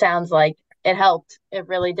amazing. And it sounds like it helped. It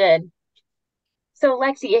really did. So,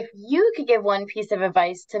 Lexi, if you could give one piece of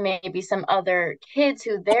advice to maybe some other kids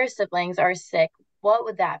who their siblings are sick, what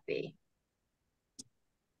would that be?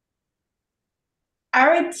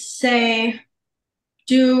 I would say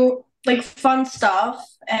do like fun stuff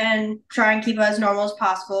and try and keep it as normal as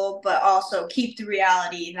possible, but also keep the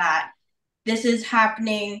reality that this is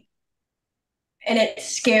happening and it's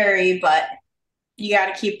scary, but you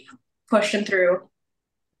got to keep pushing through.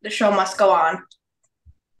 The show must go on.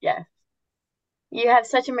 Yes. You have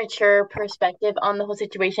such a mature perspective on the whole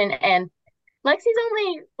situation, and Lexi's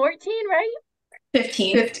only 14, right?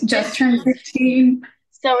 15. Just turned 15.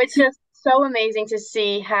 So it's just so amazing to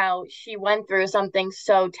see how she went through something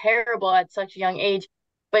so terrible at such a young age.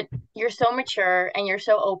 But you're so mature and you're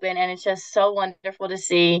so open, and it's just so wonderful to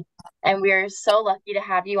see. And we're so lucky to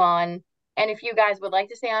have you on. And if you guys would like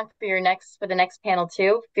to stay on for the next panel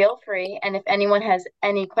too, feel free. And if anyone has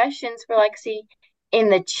any questions for Lexi in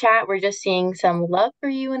the chat, we're just seeing some love for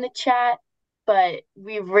you in the chat. But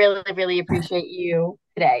we really, really appreciate you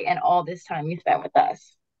today and all this time you spent with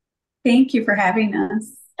us. Thank you for having us.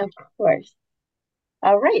 Of course.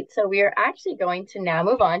 All right, so we are actually going to now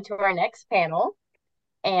move on to our next panel,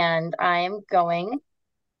 and I am going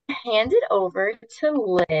to hand it over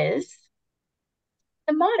to Liz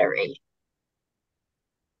to moderate.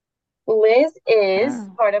 Liz is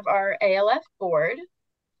part of our ALF board,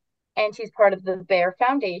 and she's part of the Bear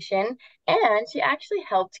Foundation, and she actually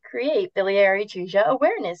helped create Biliary Atresia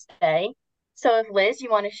Awareness Day. So if Liz, you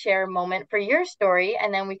want to share a moment for your story,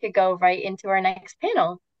 and then we could go right into our next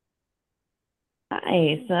panel.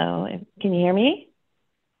 Hi, so can you hear me?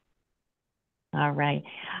 All right.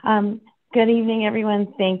 Good evening,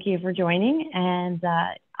 everyone. Thank you for joining. And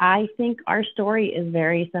I think our story is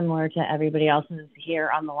very similar to everybody else's here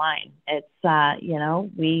on the line. It's, you know,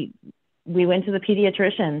 we went to the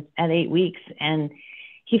pediatrician at 8 weeks, and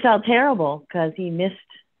he felt terrible because he missed,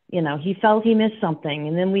 you know, he felt he missed something.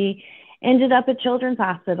 And then we ended up at Children's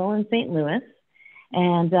Hospital in St. Louis,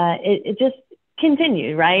 and it just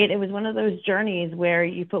continued, right? It was one of those journeys where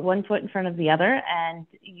you put one foot in front of the other and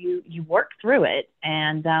you work through it.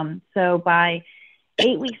 And so by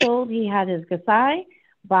 8 weeks old, he had his Kasai.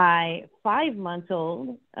 By 5 months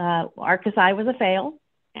old, our Kasai was a fail.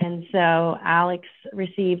 And so Alex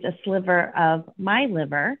received a sliver of my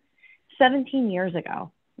liver 17 years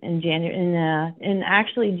ago. in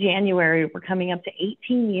actually January, we're coming up to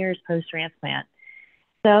 18 years post-transplant.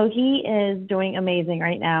 So he is doing amazing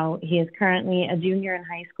right now. He is currently a junior in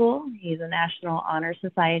high school. He's a National Honor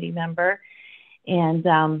Society member. And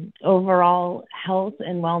overall health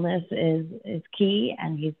and wellness is key,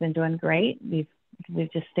 and he's been doing great. We've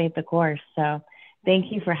just stayed the course. So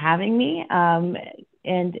thank you for having me,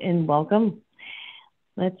 and welcome.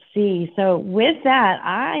 Let's see. So with that,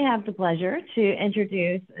 I have the pleasure to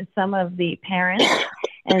introduce some of the parents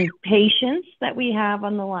and patients that we have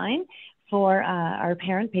on the line for our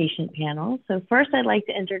parent-patient panel. So first, I'd like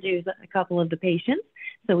to introduce a couple of the patients.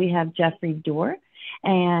 So we have Jeffrey Doerr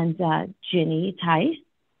and Ginny Tice.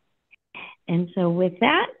 And so with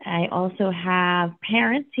that, I also have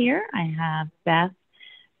parents here. I have Beth.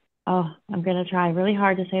 Oh, I'm going to try really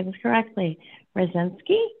hard to say this correctly.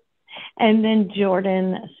 Rescsanski. And then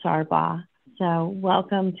Jordan Sarbaugh. So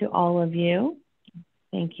welcome to all of you.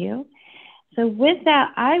 Thank you. So with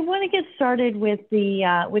that, I want to get started with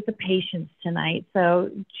the patients tonight. So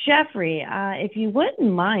Jeffrey, if you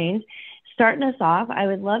wouldn't mind starting us off, I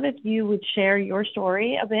would love if you would share your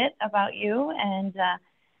story a bit about you and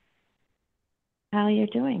how you're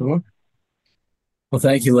doing. Sure. Well,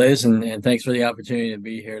 thank you, Liz, and thanks for the opportunity to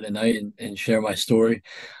be here tonight and share my story.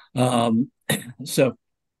 So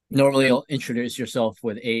normally you'll introduce yourself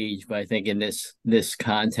with age, but I think in this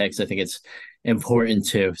context, I think it's important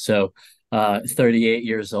too. So 38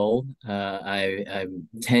 years old. I'm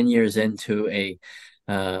 10 years into a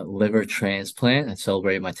liver transplant. I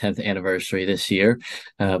celebrated my 10th anniversary this year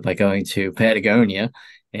by going to Patagonia,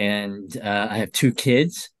 and I have 2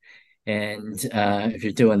 kids. And if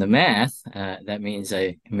you're doing the math, that means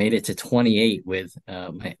I made it to 28 with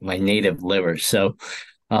my native liver. So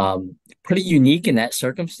pretty unique in that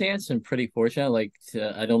circumstance and pretty fortunate.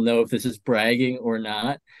 I don't know if this is bragging or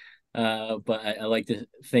not, but I like to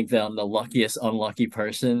think that I'm the luckiest unlucky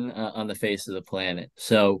person on the face of the planet.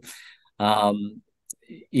 So,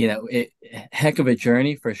 heck of a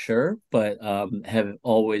journey for sure, but have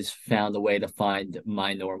always found a way to find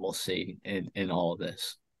my normalcy in all of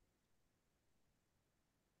this.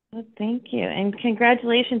 Well, thank you. And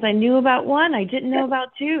congratulations. I knew about 1. I didn't know about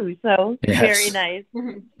 2. So yes. Very nice.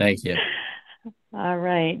 Thank you. All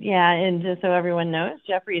right. Yeah. And just so everyone knows,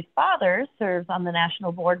 Jeffrey's father serves on the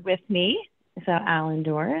national board with me. So Alan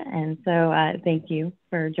Doerr. And so thank you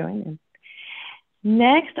for joining.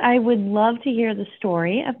 Next, I would love to hear the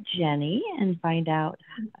story of Jenny and find out,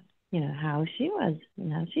 how she was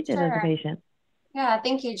and how she did as a patient. Yeah,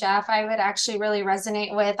 thank you, Jeff. I would actually really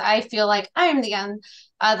resonate with, I feel like I'm the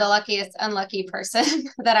luckiest unlucky person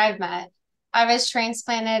that I've met. I was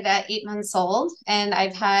transplanted at 8 months old, and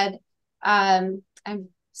I've had, I'm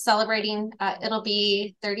celebrating, it'll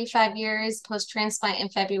be 35 years post-transplant in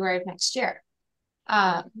February of next year.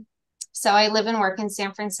 So I live and work in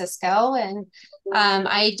San Francisco, and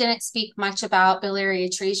I didn't speak much about biliary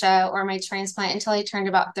atresia or my transplant until I turned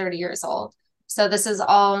about 30 years old. So this is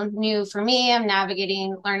all new for me. I'm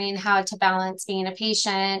navigating, learning how to balance being a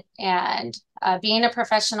patient and being a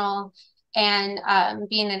professional and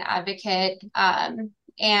being an advocate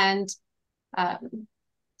and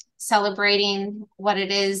celebrating what it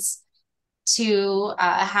is to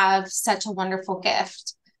have such a wonderful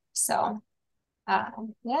gift. So,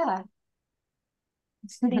 yeah.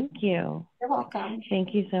 Thank you. You're welcome.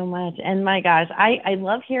 Thank you so much. And my gosh, I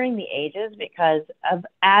love hearing the ages because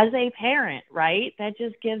as a parent, right? That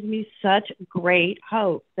just gives me such great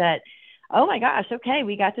hope that, oh my gosh, okay,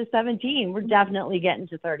 we got to 17. We're definitely getting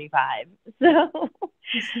to 35. So,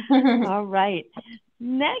 all right.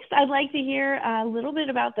 Next, I'd like to hear a little bit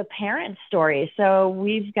about the parent story. So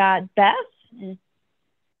we've got Beth. Turn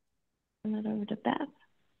that over to Beth.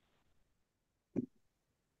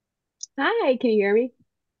 Hi, can you hear me?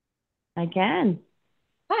 I can.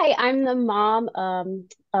 Hi, I'm the mom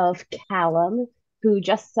of Callum, who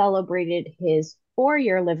just celebrated his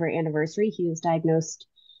 4-year liver anniversary. He was diagnosed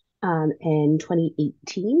in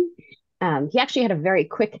 2018. He actually had a very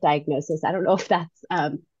quick diagnosis. I don't know if that's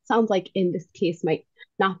sounds like in this case might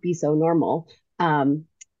not be so normal,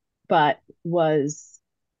 but was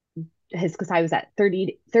because I was at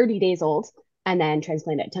 30 days old and then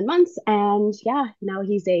transplanted at 10 months. And yeah, now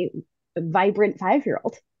he's a vibrant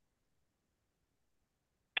 5-year-old.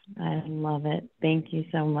 I love it. Thank you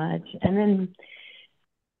so much. And then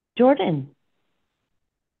Jordan.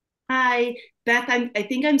 Hi, Beth. I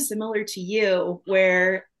think I'm similar to you,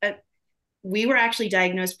 where we were actually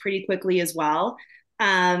diagnosed pretty quickly as well.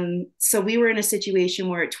 So we were in a situation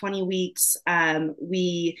where at 20 weeks,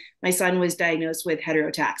 my son was diagnosed with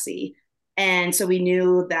heterotaxy. And so we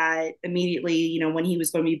knew that immediately, when he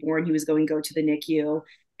was going to be born, he was going to go to the NICU.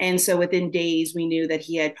 And so within days, we knew that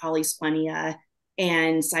he had polysplenia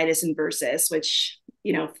and situs inversus, which,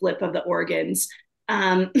 flip of the organs.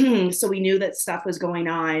 So we knew that stuff was going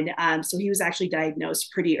on. So he was actually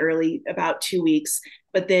diagnosed pretty early, about 2 weeks,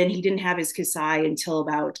 but then he didn't have his Kasai until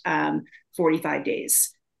about 45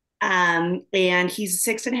 days. And he's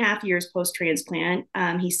 6.5 years post-transplant.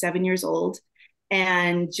 He's 7 years old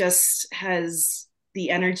and just has the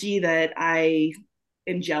energy that I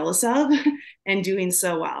am jealous of and doing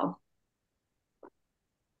so well.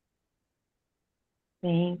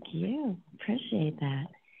 Thank you. Appreciate that.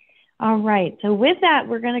 All right. So with that,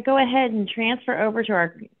 we're going to go ahead and transfer over to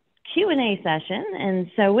our Q&A session. And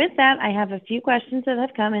so with that, I have a few questions that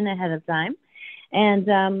have come in ahead of time.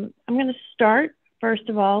 And I'm going to start, first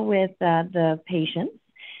of all, with the patients.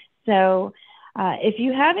 So if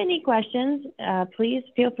you have any questions, please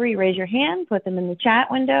feel free to raise your hand, put them in the chat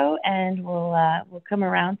window, and we'll come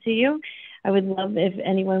around to you. I would love if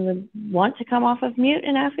anyone would want to come off of mute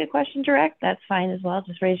and ask a question direct. That's fine as well.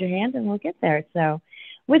 Just raise your hand and we'll get there. So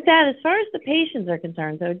with that, as far as the patients are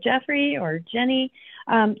concerned, so Jeffrey or Jenny,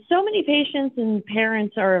 so many patients and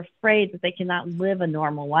parents are afraid that they cannot live a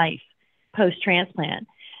normal life post-transplant.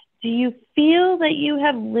 Do you feel that you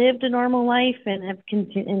have lived a normal life and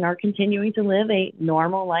are continuing to live a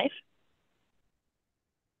normal life?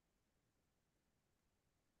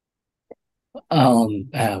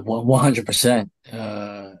 100%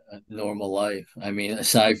 normal life. I mean,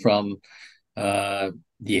 aside from the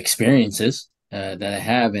experiences that I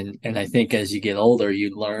have, and I think as you get older,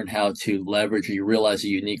 you learn how to leverage, or you realize the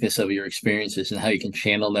uniqueness of your experiences and how you can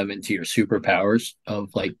channel them into your superpowers of,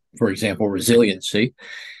 like, for example, resiliency.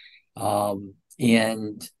 So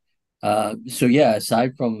yeah,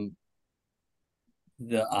 aside from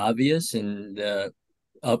the obvious and the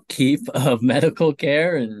upkeep of medical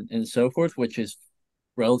care and so forth, which is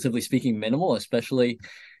relatively speaking minimal, especially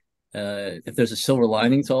if there's a silver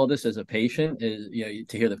lining to all this as a patient, is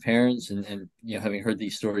to hear the parents and having heard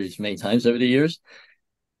these stories many times over the years,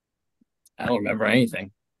 I don't remember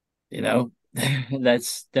anything.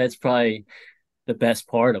 That's probably the best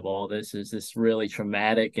part of all this, is this really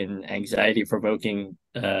traumatic and anxiety provoking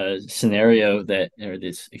scenario or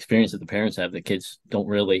this experience that the parents have. The kids don't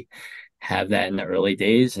really have that in the early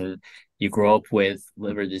days, and you grow up with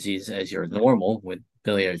liver disease as your normal, with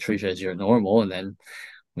biliary atresia as your normal, and then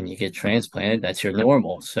when you get transplanted, that's your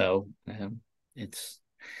normal. So it's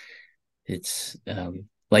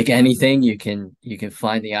like anything, you can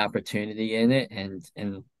find the opportunity in it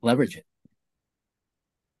and leverage it.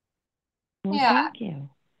 Well, Yeah. thank you.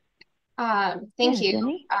 Thank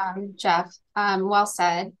you, Jeff. Well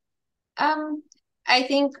said. I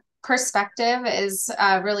think perspective is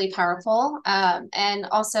really powerful. And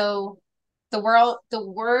also the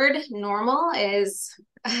word normal is,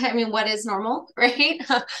 I mean, what is normal, right?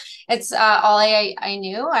 It's all I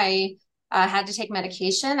knew. I had to take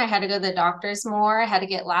medication. I had to go to the doctors more. I had to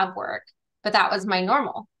get lab work, but that was my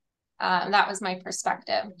normal. That was my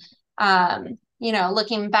perspective.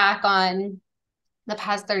 Looking back on the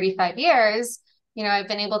past 35 years, I've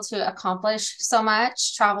been able to accomplish so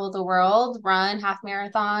much, travel the world, run half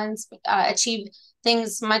marathons, achieve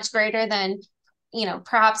things much greater than,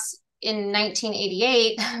 perhaps in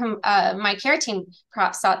 1988, my care team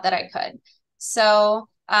perhaps thought that I could. So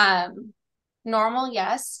normal,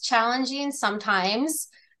 yes, challenging sometimes,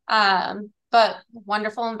 but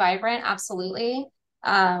wonderful and vibrant, absolutely.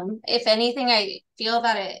 If anything, I feel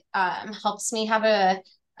that it helps me have a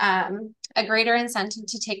greater incentive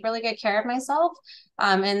to take really good care of myself.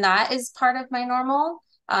 And that is part of my normal.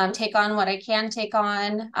 Take on what I can take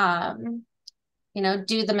on,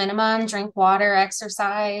 do the minimum, drink water,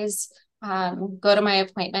 exercise, go to my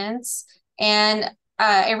appointments. And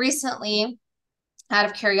I recently, out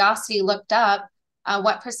of curiosity, looked up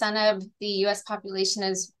what percent of the US population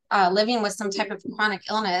is living with some type of chronic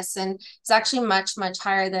illness. And it's actually much, much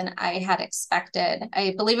higher than I had expected.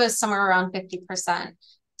 I believe it was somewhere around 50%.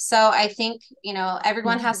 So I think,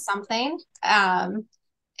 everyone has something.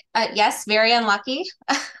 Yes, very unlucky.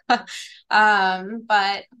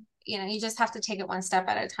 But, you just have to take it one step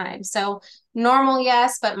at a time. So normal,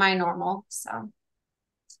 yes, but my normal. So.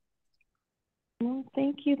 Well,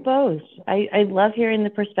 thank you both. I love hearing the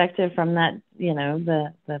perspective from that,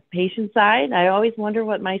 the patient side. I always wonder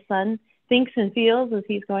what my son thinks and feels as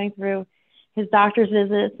he's going through his doctor's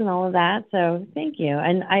visits and all of that. So thank you.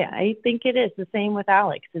 And I think it is the same with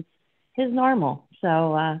Alex. It's his normal.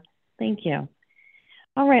 So thank you.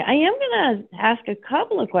 All right. I am going to ask a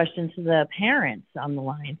couple of questions to the parents on the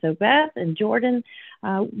line. So Beth and Jordan,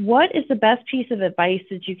 what is the best piece of advice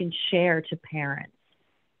that you can share to parents?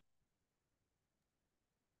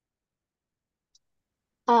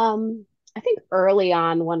 I think early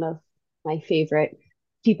on, one of my favorite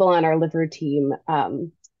people on our liver team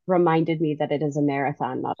reminded me that it is a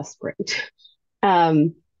marathon, not a sprint.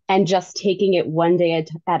 And just taking it one day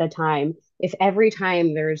at a time. If every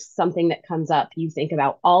time there's something that comes up, you think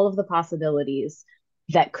about all of the possibilities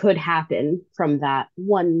that could happen from that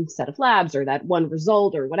one set of labs or that one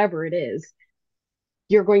result or whatever it is,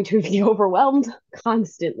 you're going to be overwhelmed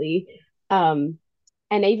constantly. And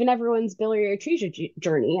even everyone's biliary atresia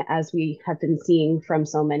journey, as we have been seeing from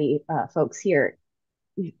so many folks here,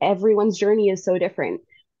 everyone's journey is so different.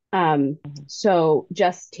 So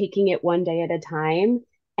just taking it one day at a time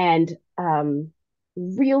and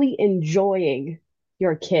really enjoying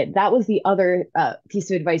your kid. That was the other piece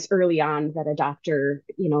of advice early on that a doctor,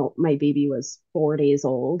 my baby was 4 days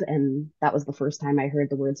old, and that was the first time I heard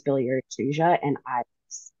the words biliary atresia, and I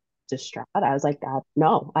was distraught. I was like,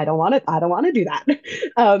 no, I don't want it. I don't want to do that.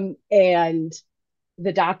 And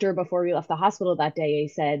the doctor, before we left the hospital that day,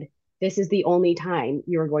 said, this is the only time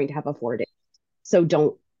you're going to have a 4 day. So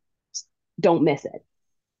don't miss it.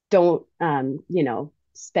 Don't,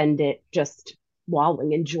 spend it just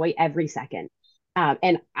wallowing. Enjoy every second.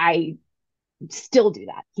 And I still do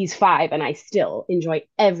that. He's 5 and I still enjoy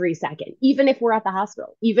every second. Even if we're at the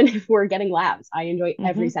hospital, even if we're getting labs, I enjoy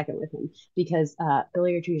every second with him because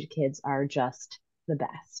biliary atresia kids are just the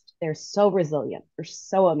best. They're so resilient. They're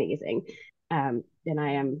so amazing. And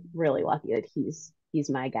I am really lucky that he's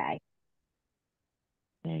my guy.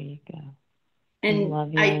 There you go.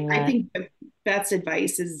 And I think Beth's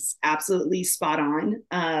advice is absolutely spot on.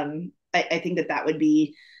 I think that would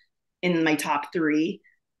be in my top 3.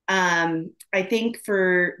 I think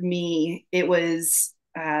for me, it was,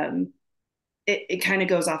 it kind of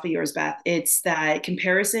goes off of yours, Beth. It's that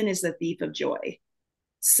comparison is the thief of joy.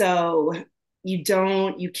 So you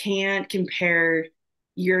can't compare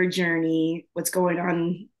your journey, what's going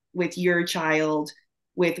on with your child,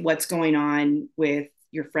 with what's going on with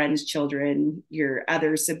your friends' children, your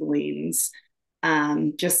other siblings,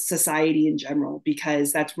 just society in general,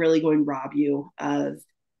 because that's really going to rob you of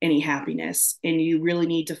any happiness. And you really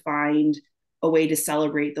need to find a way to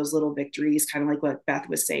celebrate those little victories, kind of like what Beth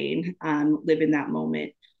was saying, live in that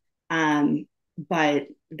moment. But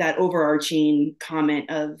that overarching comment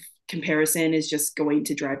of comparison is just going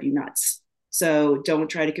to drive you nuts. So don't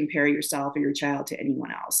try to compare yourself or your child to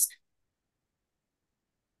anyone else.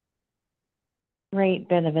 Great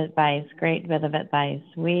bit of advice.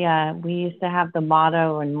 We used to have the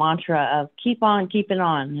motto and mantra of keep on keeping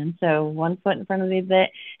on. And so one foot in front of the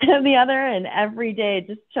other, and every day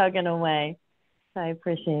just chugging away. So I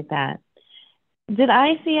appreciate that. Did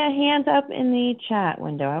I see a hand up in the chat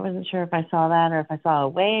window? I wasn't sure if I saw that or if I saw a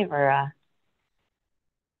wave or a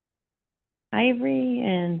Ivory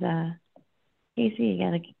and Casey, you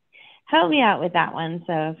gotta help me out with that one.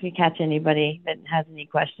 So if you catch anybody that has any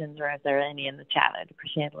questions or if there are any in the chat, I'd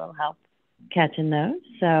appreciate a little help catching those.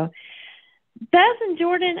 So Beth and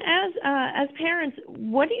Jordan, as parents,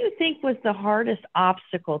 what do you think was the hardest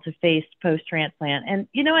obstacle to face post-transplant? And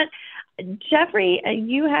you know what, Jeffrey,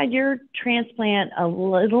 you had your transplant a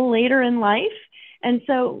little later in life. And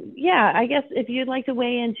so, yeah, I guess if you'd like to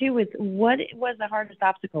weigh in too with what was the hardest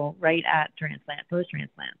obstacle right at transplant,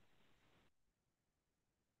 post-transplant?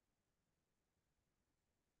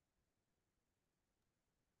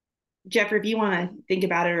 Jeffrey, if you want to think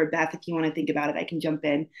about it, or Beth, if you want to think about it, I can jump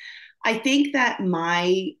in. I think that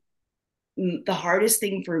the hardest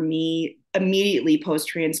thing for me immediately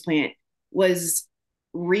post-transplant was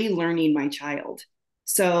relearning my child.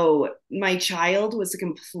 So my child was a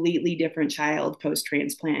completely different child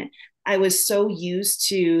post-transplant. I was so used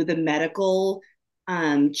to the medical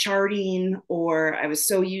charting, or I was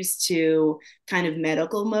so used to kind of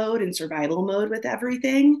medical mode and survival mode with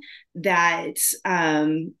everything that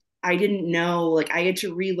I didn't know, like I had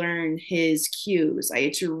to relearn his cues. I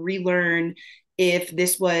had to relearn if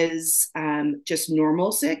this was just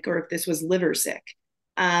normal sick or if this was liver sick.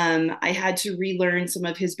 I had to relearn some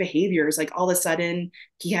of his behaviors. Like all of a sudden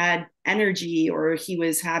he had energy or he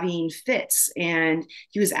was having fits and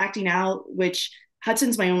he was acting out, which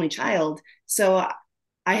Hudson's my only child. So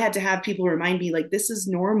I had to have people remind me like, this is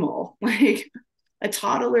normal. Like a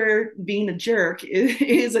toddler being a jerk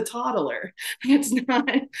is a toddler.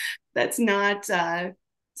 That's not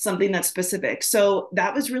something that's specific. So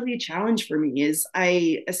that was really a challenge for me. Is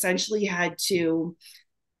I essentially had to,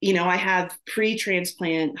 I have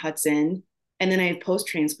pre-transplant Hudson and then I have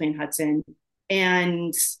post-transplant Hudson,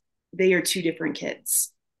 and they are 2 different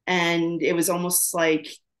kids. And it was almost like,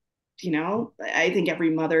 I think every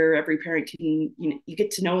mother, every parent can, you get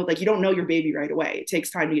to know, like, you don't know your baby right away. It takes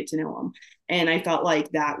time to get to know them. And I felt like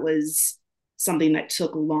that was something that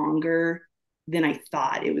took longer than I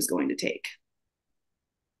thought it was going to take.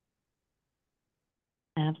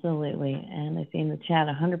 Absolutely. And I see in the chat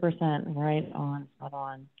 100% right on, spot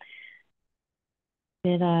on.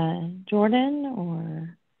 Did Jordan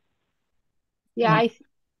or? Yeah,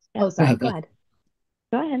 oh, sorry, go ahead.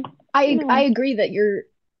 Go ahead. I agree that you're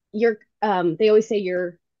they always say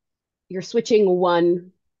you're switching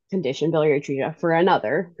one condition, biliary atresia, for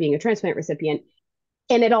another, being a transplant recipient,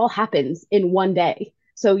 and it all happens in one day.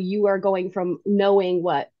 So you are going from knowing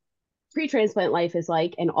what pre-transplant life is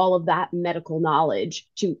like and all of that medical knowledge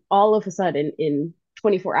to all of a sudden in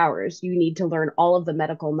 24 hours, you need to learn all of the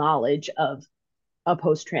medical knowledge of a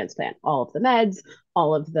post-transplant, all of the meds,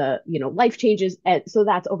 all of the, life changes. And so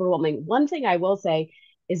that's overwhelming. One thing I will say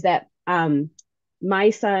is that my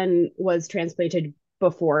son was transplanted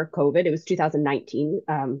before COVID. It was 2019.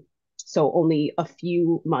 So only a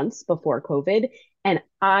few months before COVID. And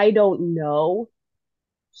I don't know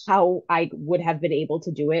how I would have been able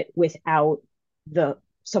to do it without the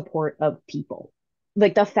support of people.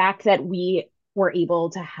 Like the fact that we were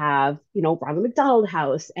able to have, Ronald McDonald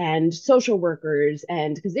House and social workers,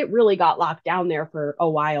 and because it really got locked down there for a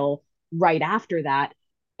while right after that.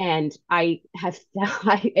 And I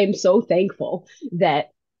am so thankful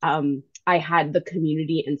that I had the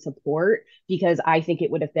community and support, because I think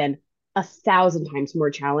it would have been 1,000 times more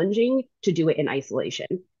challenging to do it in isolation.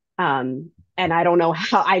 And I don't know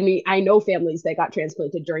how, I know families that got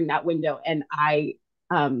transplanted during that window, and I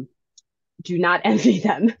do not envy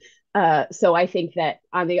them. So I think that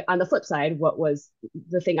on the flip side, what was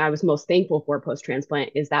the thing I was most thankful for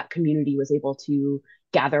post-transplant is that community was able to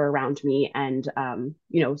gather around me and,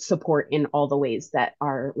 support in all the ways that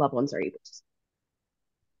our loved ones are able to.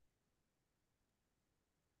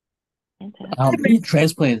 Being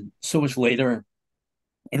transplanted so much later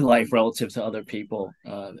in life relative to other people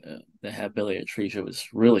that have biliary atresia was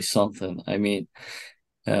really something. I mean,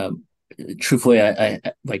 truthfully, I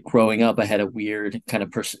like growing up, I had a weird kind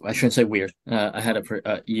of I shouldn't say weird. I had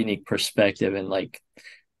a unique perspective, and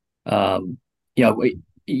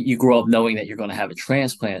you grow up knowing that you're going to have a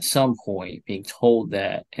transplant at some point, being told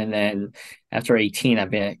that, and then after 18,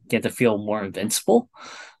 I get to feel more invincible.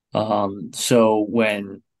 So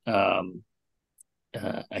when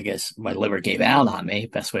I guess my liver gave out on me,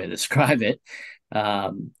 best way to describe it.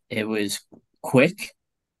 It was quick,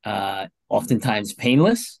 oftentimes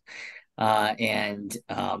painless, and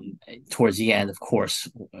towards the end, of course,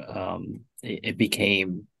 it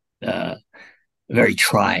became very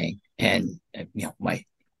trying, and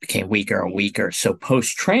became weaker and weaker. So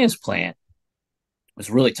post-transplant was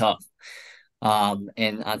really tough.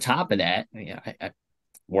 And on top of that, I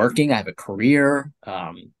working, I have a career,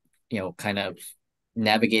 kind of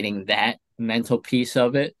navigating that mental piece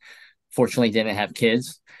of it. Fortunately, didn't have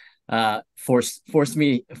kids. Forced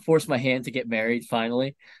my hand to get married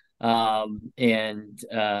finally, and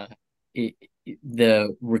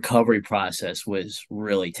the recovery process was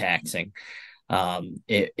really taxing.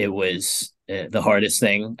 It was the hardest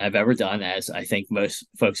thing I've ever done, as I think most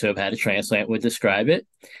folks who have had a transplant would describe it.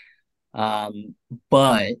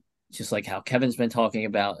 But just like how Kevin's been talking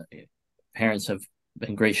about, parents have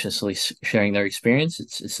been graciously sharing their experience.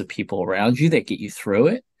 It's the people around you that get you through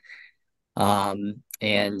it, and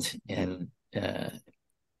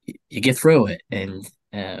you get through it, and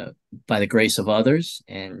by the grace of others,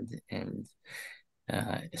 and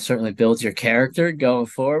it certainly builds your character going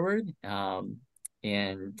forward,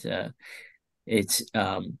 and it's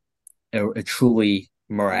a truly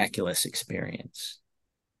miraculous experience.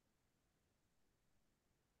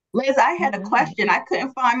 Liz, I had a question. I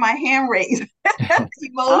couldn't find my hand raised.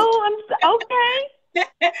 Oh, I'm okay.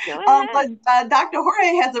 But Dr.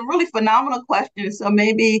 Jorge has a really phenomenal question, so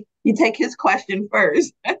maybe you take his question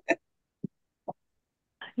first.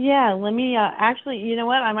 Yeah, let me actually, you know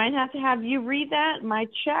what? I might have to have you read that. My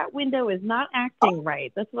chat window is not acting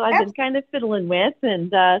right. That's what I've been kind of fiddling with,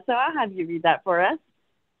 and so I'll have you read that for us.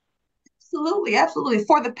 Absolutely, absolutely.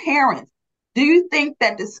 For the parents, do you think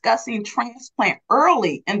that discussing transplant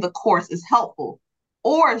early in the course is helpful?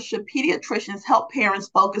 Or should pediatricians help parents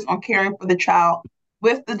focus on caring for the child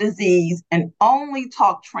with the disease and only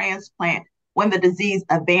talk transplant when the disease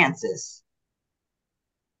advances?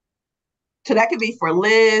 So that could be for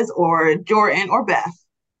Liz or Jordan or Beth.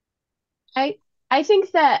 I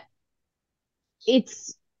think that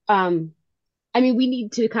it's, we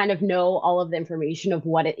need to kind of know all of the information of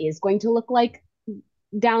what it is going to look like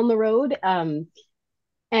down the road.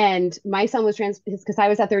 And my son was because I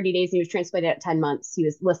was at 30 days and he was transplanted at 10 months. He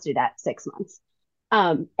was listed at 6 months.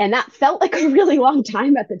 And that felt like a really long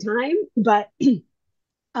time at the time, but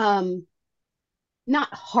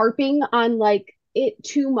not harping on like it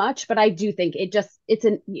too much, but I do think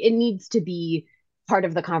it needs to be part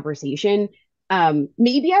of the conversation.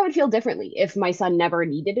 Maybe I would feel differently if my son never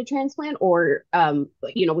needed a transplant or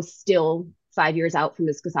was still 5 years out from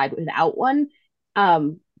his Kasai without one.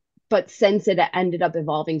 But since it ended up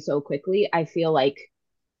evolving so quickly, I feel like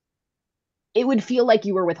it would feel like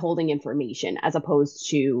you were withholding information as opposed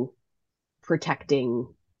to protecting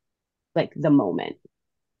like the moment,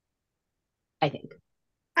 I think.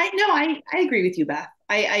 I agree with you, Beth.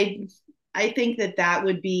 I think that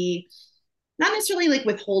would be not necessarily like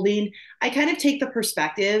withholding. I kind of take the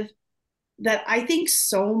perspective that I think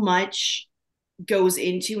so much goes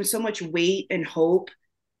into, and so much weight and hope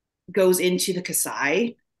goes into the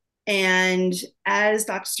Kasai. And as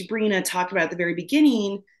Dr. Superina talked about at the very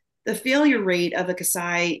beginning, the failure rate of a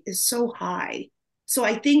Kasai is so high. So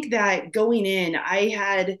I think that going in, I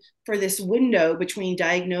had, for this window between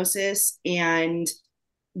diagnosis and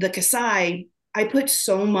the Kasai, I put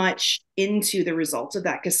so much into the results of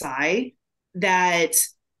that Kasai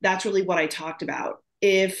that's really what I talked about.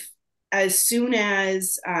 If as soon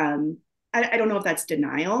as, I don't know if that's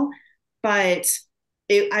denial, but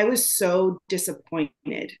I was so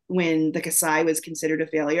disappointed when the Kasai was considered a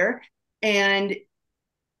failure. And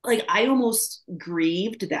like, I almost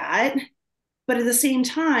grieved that. But at the same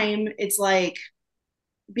time, it's like,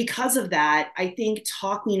 because of that, I think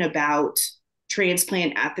talking about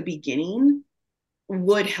transplant at the beginning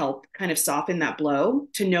would help kind of soften that blow,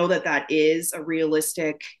 to know that that is a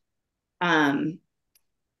realistic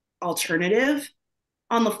alternative.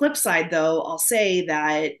 On the flip side, though, I'll say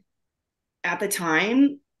that at the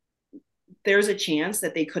time, there's a chance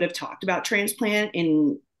that they could have talked about transplant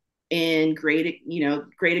in great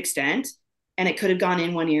extent, and it could have gone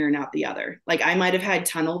in one ear and out the other. Like, I might have had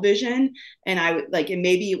tunnel vision, and and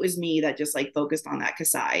maybe it was me that just like focused on that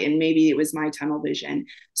Kasai, and maybe it was my tunnel vision.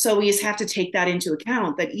 So we just have to take that into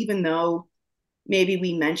account, that even though maybe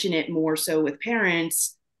we mention it more so with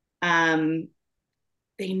parents, they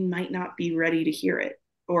might not be ready to hear it,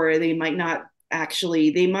 or they might not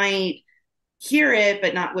actually, they might hear it,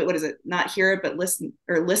 but not, what is it? Not hear it, but listen,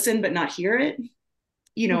 or listen, but not hear it.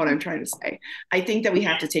 You know what I'm trying to say. I think that we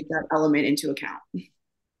have to take that element into account.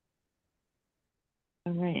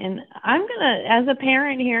 All right. And I'm going to, as a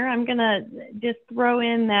parent here, I'm going to just throw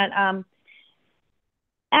in that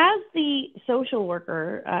as the social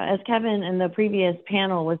worker, as Kevin in the previous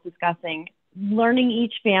panel was discussing, learning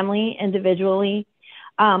each family individually,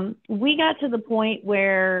 we got to the point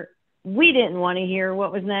where we didn't want to hear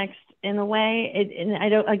what was next in a way. And I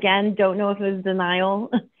don't know if it was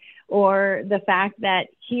denial or the fact that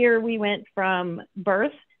here we went from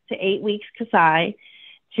birth to 8 weeks Kasai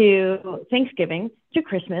to Thanksgiving to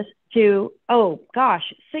Christmas to, oh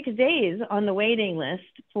gosh, 6 days on the waiting list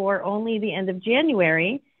for only the end of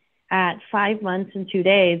January at 5 months and 2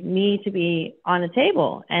 days, me to be on a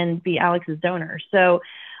table and be Alex's donor. So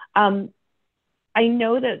I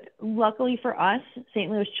know that luckily for us, St.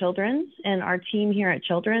 Louis Children's and our team here at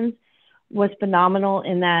Children's was phenomenal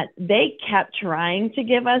in that they kept trying to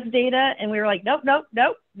give us data, and we were like, nope, not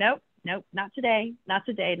today, not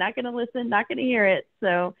going to listen, not going to hear it.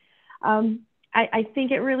 So I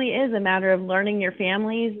think it really is a matter of learning your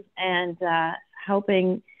families and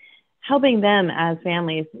helping them as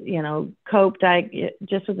families, cope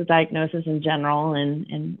just with the diagnosis in general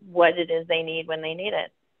and what it is they need when they need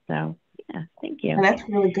it. So yeah, thank you. And that's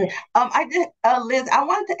really good. Liz, I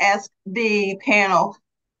wanted to ask the panel,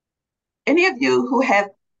 any of you who have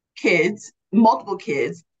kids, multiple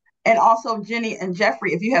kids, and also Jenny and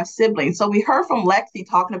Jeffrey, if you have siblings. So we heard from Lexi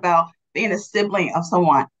talking about being a sibling of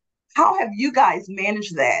someone. How have you guys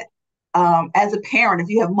managed that as a parent if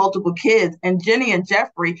you have multiple kids? And Jenny and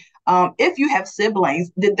Jeffrey, if you have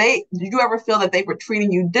siblings, did you ever feel that they were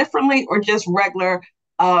treating you differently, or just regular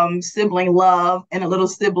sibling love and a little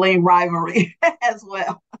sibling rivalry as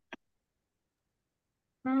well?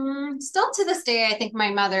 Still to this day, I think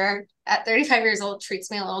my mother at 35 years old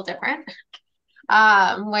treats me a little different,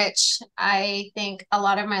 which I think a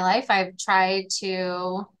lot of my life I've tried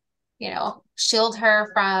to, shield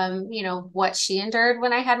her from, what she endured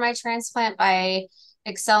when I had my transplant by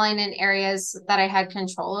excelling in areas that I had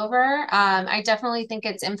control over. I definitely think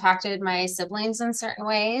it's impacted my siblings in certain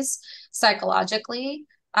ways psychologically.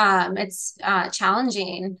 It's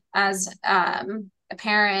challenging as a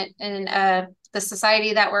parent in the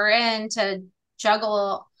society that we're in to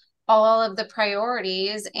juggle all of the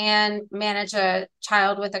priorities and manage a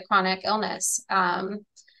child with a chronic illness.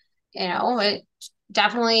 It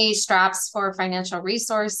definitely straps for financial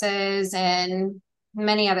resources and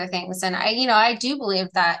many other things. And I do believe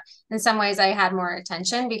that in some ways I had more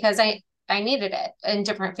attention because I I needed it in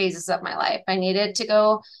different phases of my life. I needed to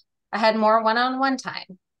go, I had more one-on-one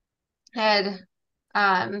time. I had,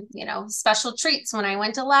 you know, special treats when I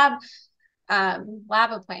went to lab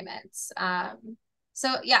appointments.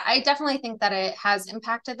 So yeah, I definitely think that it has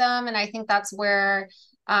impacted them. And I think that's where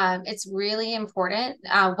it's really important,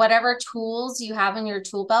 whatever tools you have in your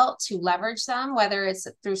tool belt, to leverage them, whether it's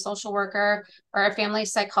through social worker or a family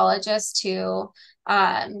psychologist, to,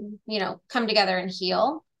 you know, come together and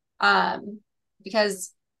heal.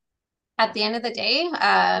 Because at the end of the day,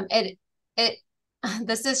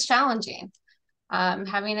 this is challenging.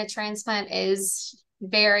 Having a transplant is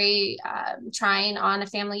very trying on a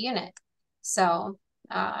family unit. So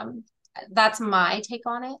that's my take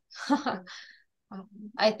on it.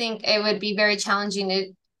 I think it would be very challenging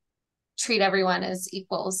to treat everyone as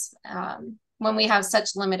equals when we have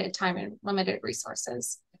such limited time and limited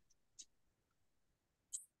resources.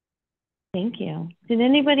 Thank you. Did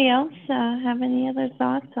anybody else have any other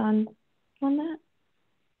thoughts on that?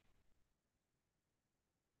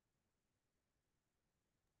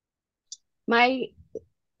 My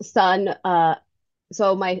son,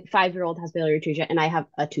 so my 5-year-old has biliary atresia and I have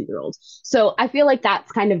a 2-year-old. So I feel like that's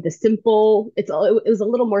kind of the simple, it was a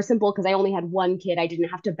little more simple because I only had one kid. I didn't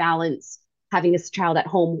have to balance having this child at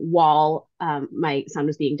home while my son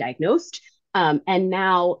was being diagnosed. And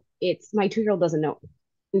now it's my 2-year-old doesn't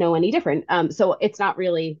know any different. So it's not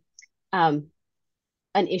really an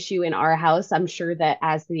issue in our house. I'm sure that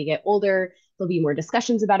as we get older, there'll be more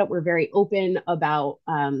discussions about it. We're very open about,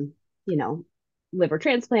 you know, liver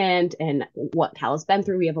transplant and what Cal has been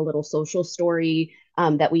through. We have a little social story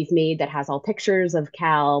that we've made that has all pictures of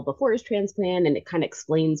Cal before his transplant, and it kind of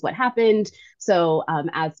explains what happened. So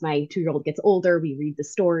as my 2-year-old gets older, we read the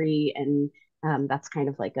story, and that's kind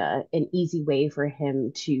of like an easy way for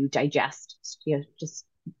him to digest, you know, just,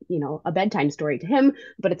 you know, a bedtime story to him,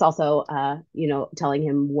 but it's also, you know, telling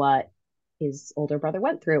him what his older brother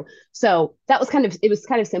went through. So that was it was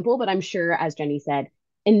kind of simple, but I'm sure, as Jenny said,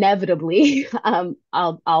 inevitably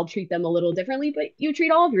I'll treat them a little differently, but you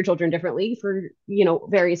treat all of your children differently for, you know,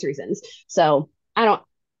 various reasons. So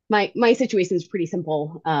my situation is pretty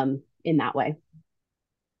simple in that way.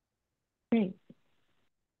 Great.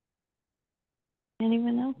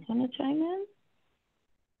 Anyone else want to chime in?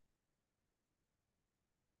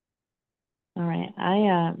 All right,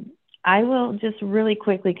 I will just really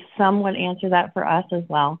quickly somewhat answer that for us as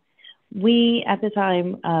well. We, at the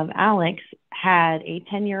time of Alex, had a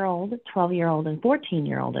 10-year-old, 12-year-old, and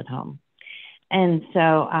 14-year-old at home. And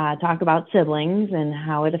so talk about siblings and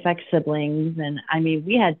how it affects siblings. And I mean,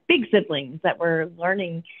 we had big siblings that were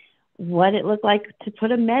learning what it looked like to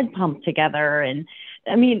put a med pump together. And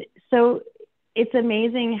I mean, so it's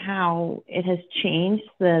amazing how it has changed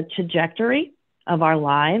the trajectory of our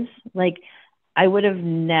lives. Like, I would have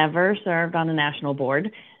never served on a national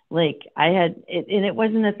board. Like, I had, and it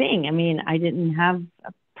wasn't a thing. I mean, I didn't have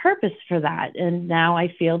a purpose for that. And now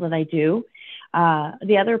I feel that I do.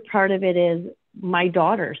 The other part of it is my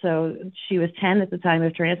daughter. So she was 10 at the time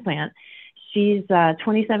of transplant. She's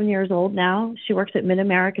 27 years old now. She works at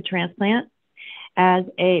Mid-America Transplant as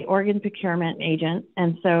a organ procurement agent.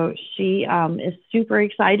 And so she is super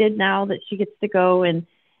excited now that she gets to go and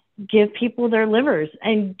give people their livers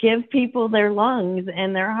and give people their lungs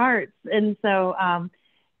and their hearts. And so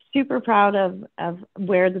super proud of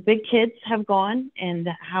where the big kids have gone and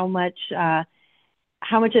how much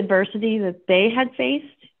adversity that they had faced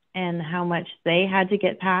and how much they had to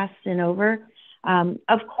get past and over.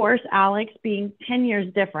 Of course, Alex, being 10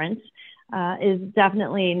 years different, is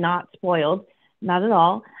definitely not spoiled, not at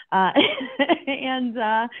all. And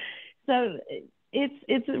so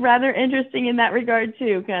it's rather interesting in that regard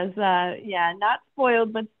too, because yeah, not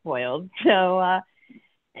spoiled, but spoiled. So,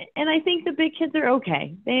 and I think the big kids are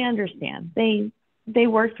okay. They understand. They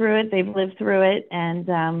work through it. They've lived through it, and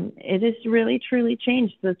it has really, truly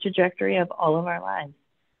changed the trajectory of all of our lives.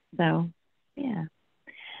 So, yeah.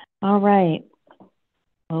 All right.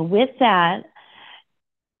 Well, with that,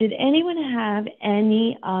 did anyone have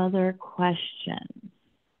any other questions?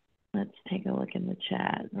 Let's take a look in the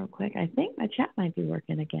chat real quick. I think my chat might be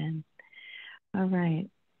working again. All right.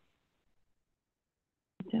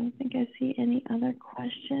 I don't think I see any other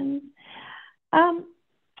questions.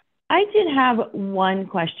 I did have one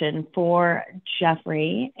question for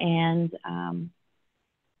Jeffrey and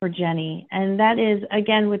for Jenny, and that is,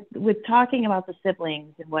 again, with talking about the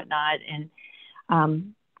siblings and whatnot,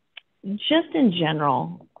 and just in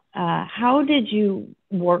general, how did you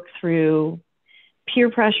work through peer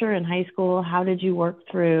pressure in high school? How did you work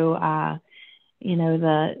through, you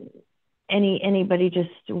know, anybody just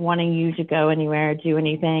wanting you to go anywhere, do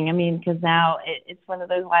anything. I mean, because now it's one of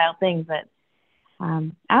those wild things that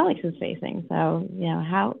Alex is facing. So, you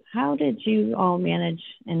know, how did you all manage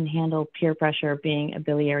and handle peer pressure being a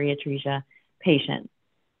biliary atresia patient?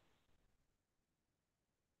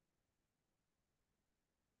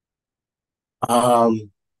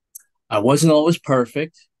 I wasn't always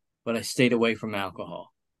perfect, but I stayed away from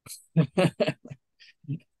alcohol.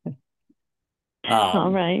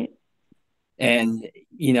 All right. And,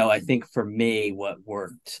 you know, I think for me, what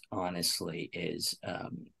worked honestly is,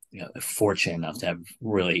 you know, fortunate enough to have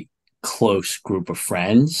really close group of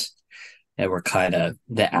friends that were kind of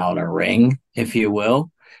the outer ring, if you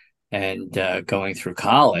will. And going through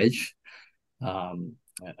college,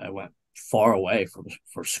 I went far away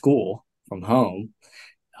for school from home.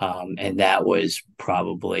 And that was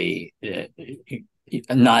probably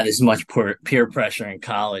not as much peer pressure in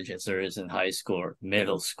college as there is in high school or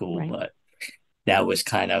middle school, right. But that was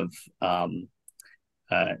kind of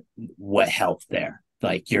what helped there,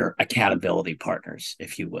 like your accountability partners,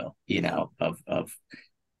 if you will, you know, of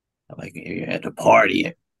like you're at a party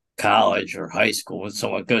at college or high school, when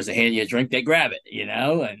someone goes to hand you a drink, they grab it, you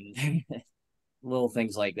know, and little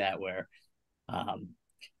things like that where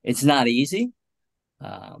it's not easy.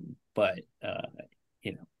 But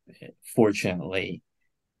you know, fortunately,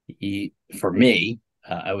 for me,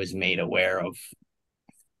 I was made aware of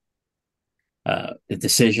the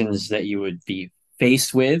decisions that you would be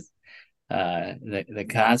faced with, the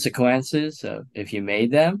consequences of if you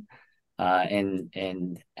made them,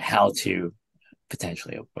 and how to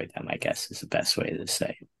potentially avoid them, I guess is the best way to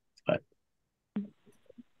say it. But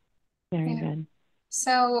very good.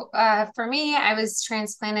 So for me, I was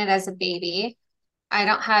transplanted as a baby. I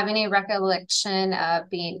don't have any recollection of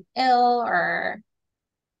being ill or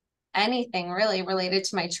anything really related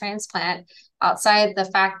to my transplant outside the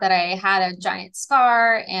fact that I had a giant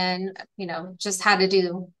scar and, you know, just had to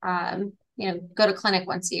do, you know, go to clinic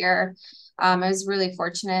once a year. I was really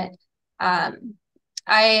fortunate.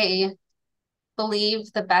 I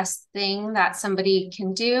believe the best thing that somebody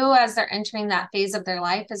can do as they're entering that phase of their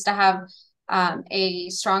life is to have a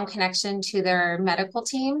strong connection to their medical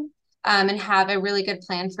team. And have a really good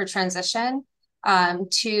plan for transition,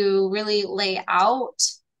 to really lay out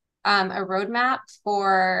a roadmap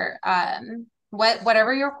for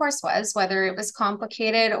whatever your course was, whether it was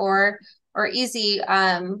complicated or easy,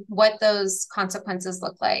 what those consequences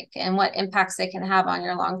look like and what impacts they can have on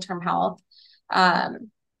your long-term health.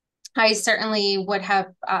 I certainly would have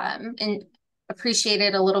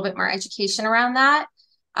appreciated a little bit more education around that.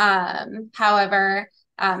 However,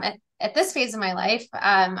 at this phase of my life,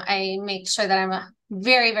 I make sure that I'm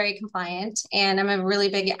very, very compliant, and I'm a really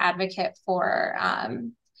big advocate for,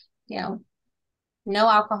 you know, no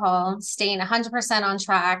alcohol, staying 100% on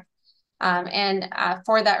track. And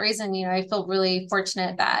for that reason, you know, I feel really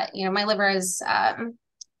fortunate that, you know, my liver is,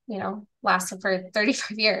 you know, lasted for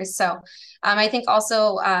 35 years. So I think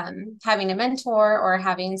also having a mentor or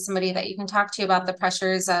having somebody that you can talk to about the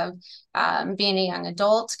pressures of being a young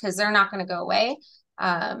adult, because they're not going to go away.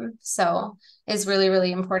 So is really,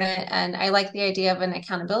 really important. And I like the idea of an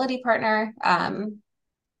accountability partner.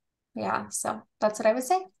 Yeah, so that's what I would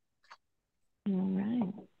say. All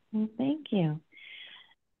right. Well, thank you.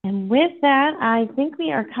 And with that, I think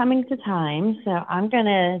we are coming to time. So I'm going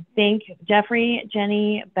to thank Jeffrey,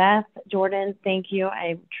 Jenny, Beth, Jordan. Thank you.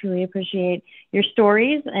 I truly appreciate your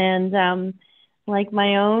stories. And like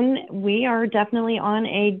my own, we are definitely on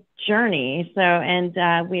a journey. So,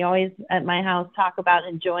 and we always at my house talk about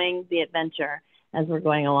enjoying the adventure as we're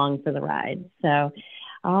going along for the ride. So,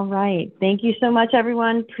 all right. Thank you so much,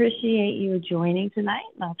 everyone. Appreciate you joining tonight.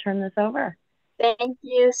 And I'll turn this over. Thank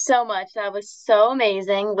you so much. That was so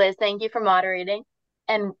amazing. Liz, thank you for moderating.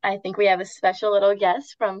 And I think we have a special little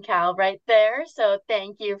guest from Cal right there. So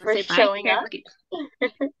thank you for showing up.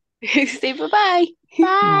 Say bye-bye.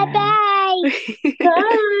 Bye-bye.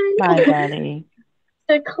 Bye. Bye, buddy.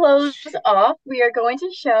 To close off, we are going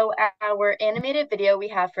to show our animated video we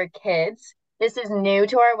have for kids. This is new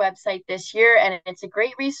to our website this year, and it's a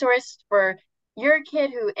great resource for your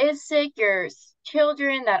kid who is sick, your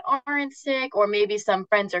children that aren't sick, or maybe some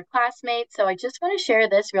friends or classmates. So I just want to share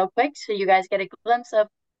this real quick so you guys get a glimpse of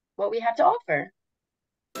what we have to offer.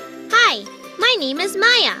 Hi, my name is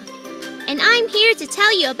Maya, and I'm here to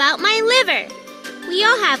tell you about my liver. We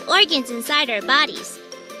all have organs inside our bodies,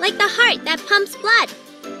 like the heart that pumps blood,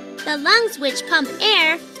 the lungs which pump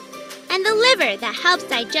air, and the liver that helps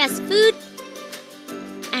digest food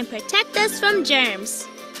and protect us from germs.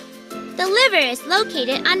 The liver is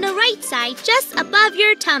located on the right side just above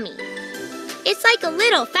your tummy. It's like a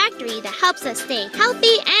little factory that helps us stay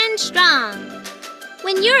healthy and strong.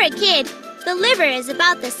 When you're a kid, the liver is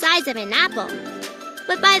about the size of an apple.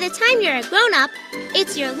 But by the time you're a grown-up,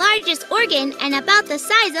 it's your largest organ and about the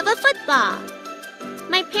size of a football.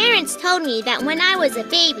 My parents told me that when I was a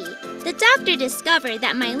baby, the doctor discovered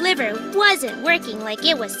that my liver wasn't working like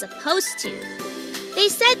it was supposed to. They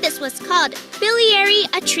said this was called Biliary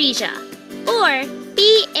Atresia, or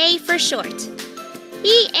BA for short.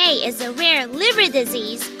 BA is a rare liver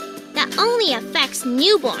disease that only affects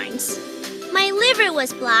newborns. My liver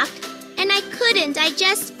was blocked and I couldn't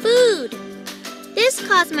digest food. This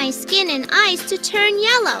caused my skin and eyes to turn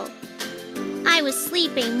yellow. I was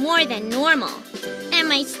sleeping more than normal, and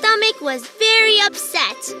my stomach was very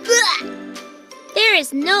upset. Blech! There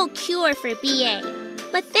is no cure for BA,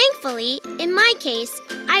 but thankfully, in my case,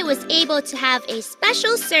 I was able to have a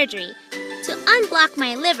special surgery to unblock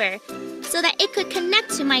my liver so that it could connect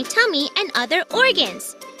to my tummy and other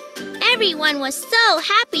organs. Everyone was so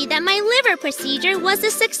happy that my liver procedure was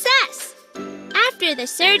a success. After the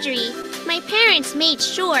surgery, my parents made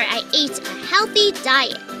sure I ate a healthy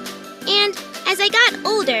diet. And as I got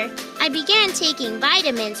older, I began taking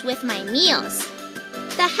vitamins with my meals.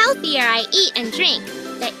 The healthier I eat and drink,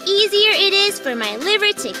 the easier it is for my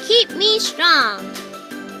liver to keep me strong.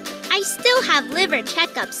 I still have liver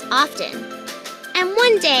checkups often. And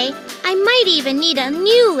one day, I might even need a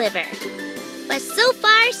new liver. But so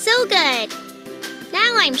far, so good.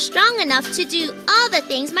 Now I'm strong enough to do all the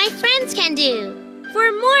things my friends can do.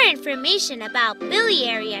 For more information about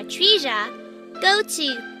biliary atresia, go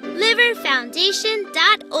to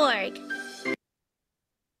liverfoundation.org. So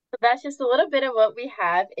that's just a little bit of what we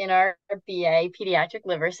have in our BA Pediatric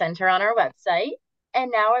Liver Center on our website. And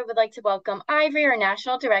now I would like to welcome Ivory, our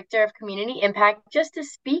National Director of Community Impact, just to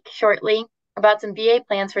speak shortly about some BA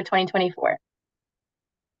plans for 2024.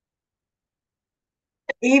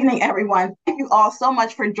 Good evening, everyone. Thank you all so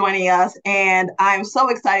much for joining us. And I'm so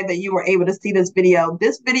excited that you were able to see this video.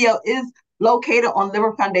 This video is located on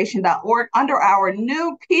liverfoundation.org under our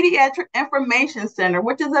new Pediatric Information Center,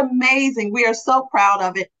 which is amazing. We are so proud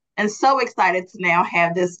of it and so excited to now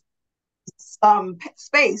have this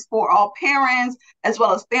space for all parents, as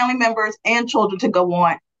well as family members and children to go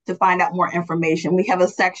on to find out more information. We have a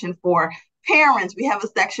section for parents. We have a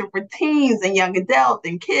section for teens and young adults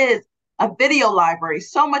and kids, a video library,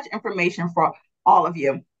 so much information for all of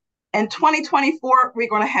you. In 2024, we're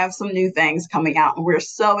going to have some new things coming out, and we're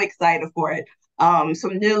so excited for it.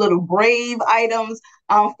 Some new little brave items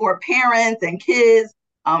for parents and kids,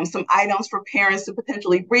 some items for parents to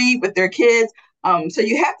potentially breed with their kids. So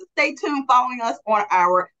you have to stay tuned following us on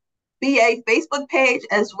our BA Facebook page,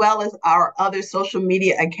 as well as our other social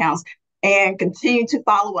media accounts, and continue to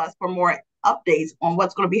follow us for more updates on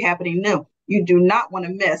what's going to be happening new. You do not want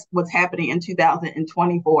to miss what's happening in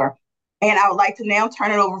 2024. And I would like to now turn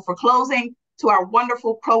it over for closing to our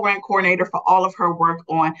wonderful program coordinator for all of her work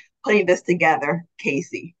on putting this together,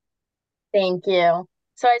 Casey. Thank you.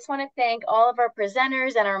 So I just want to thank all of our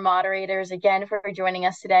presenters and our moderators again for joining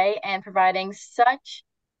us today and providing such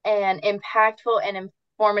an impactful and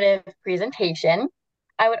informative presentation.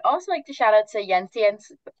 I would also like to shout out to Yancy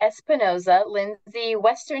Espinoza, Lindsay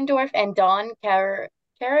Westerndorf, and Dawn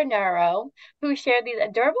Caranaro, who shared these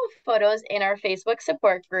adorable photos in our Facebook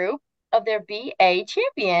support group of their BA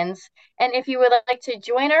champions. And if you would like to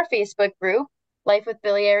join our Facebook group, Life with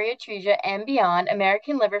Biliary Atresia and Beyond,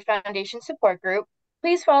 American Liver Foundation Support Group,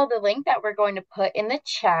 please follow the link that we're going to put in the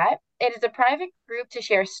chat. It is a private group to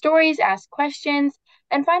share stories, ask questions,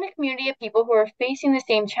 and find a community of people who are facing the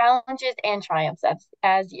same challenges and triumphs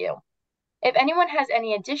as you. If anyone has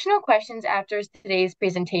any additional questions after today's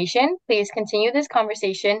presentation, please continue this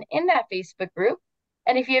conversation in that Facebook group.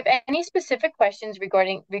 And if you have any specific questions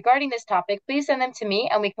regarding this topic, please send them to me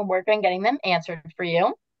and we can work on getting them answered for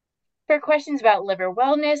you. For questions about liver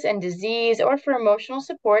wellness and disease, or for emotional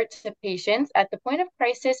support to patients at the point of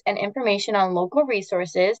crisis and information on local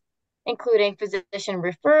resources, including physician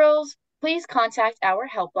referrals, please contact our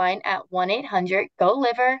helpline at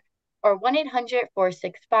 1-800-GO-LIVER or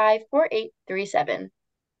 1-800-465-4837.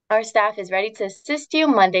 Our staff is ready to assist you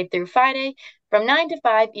Monday through Friday from 9 to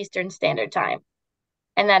 5 Eastern Standard Time.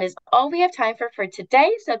 And that is all we have time for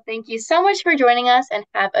today. So thank you so much for joining us and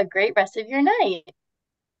have a great rest of your night.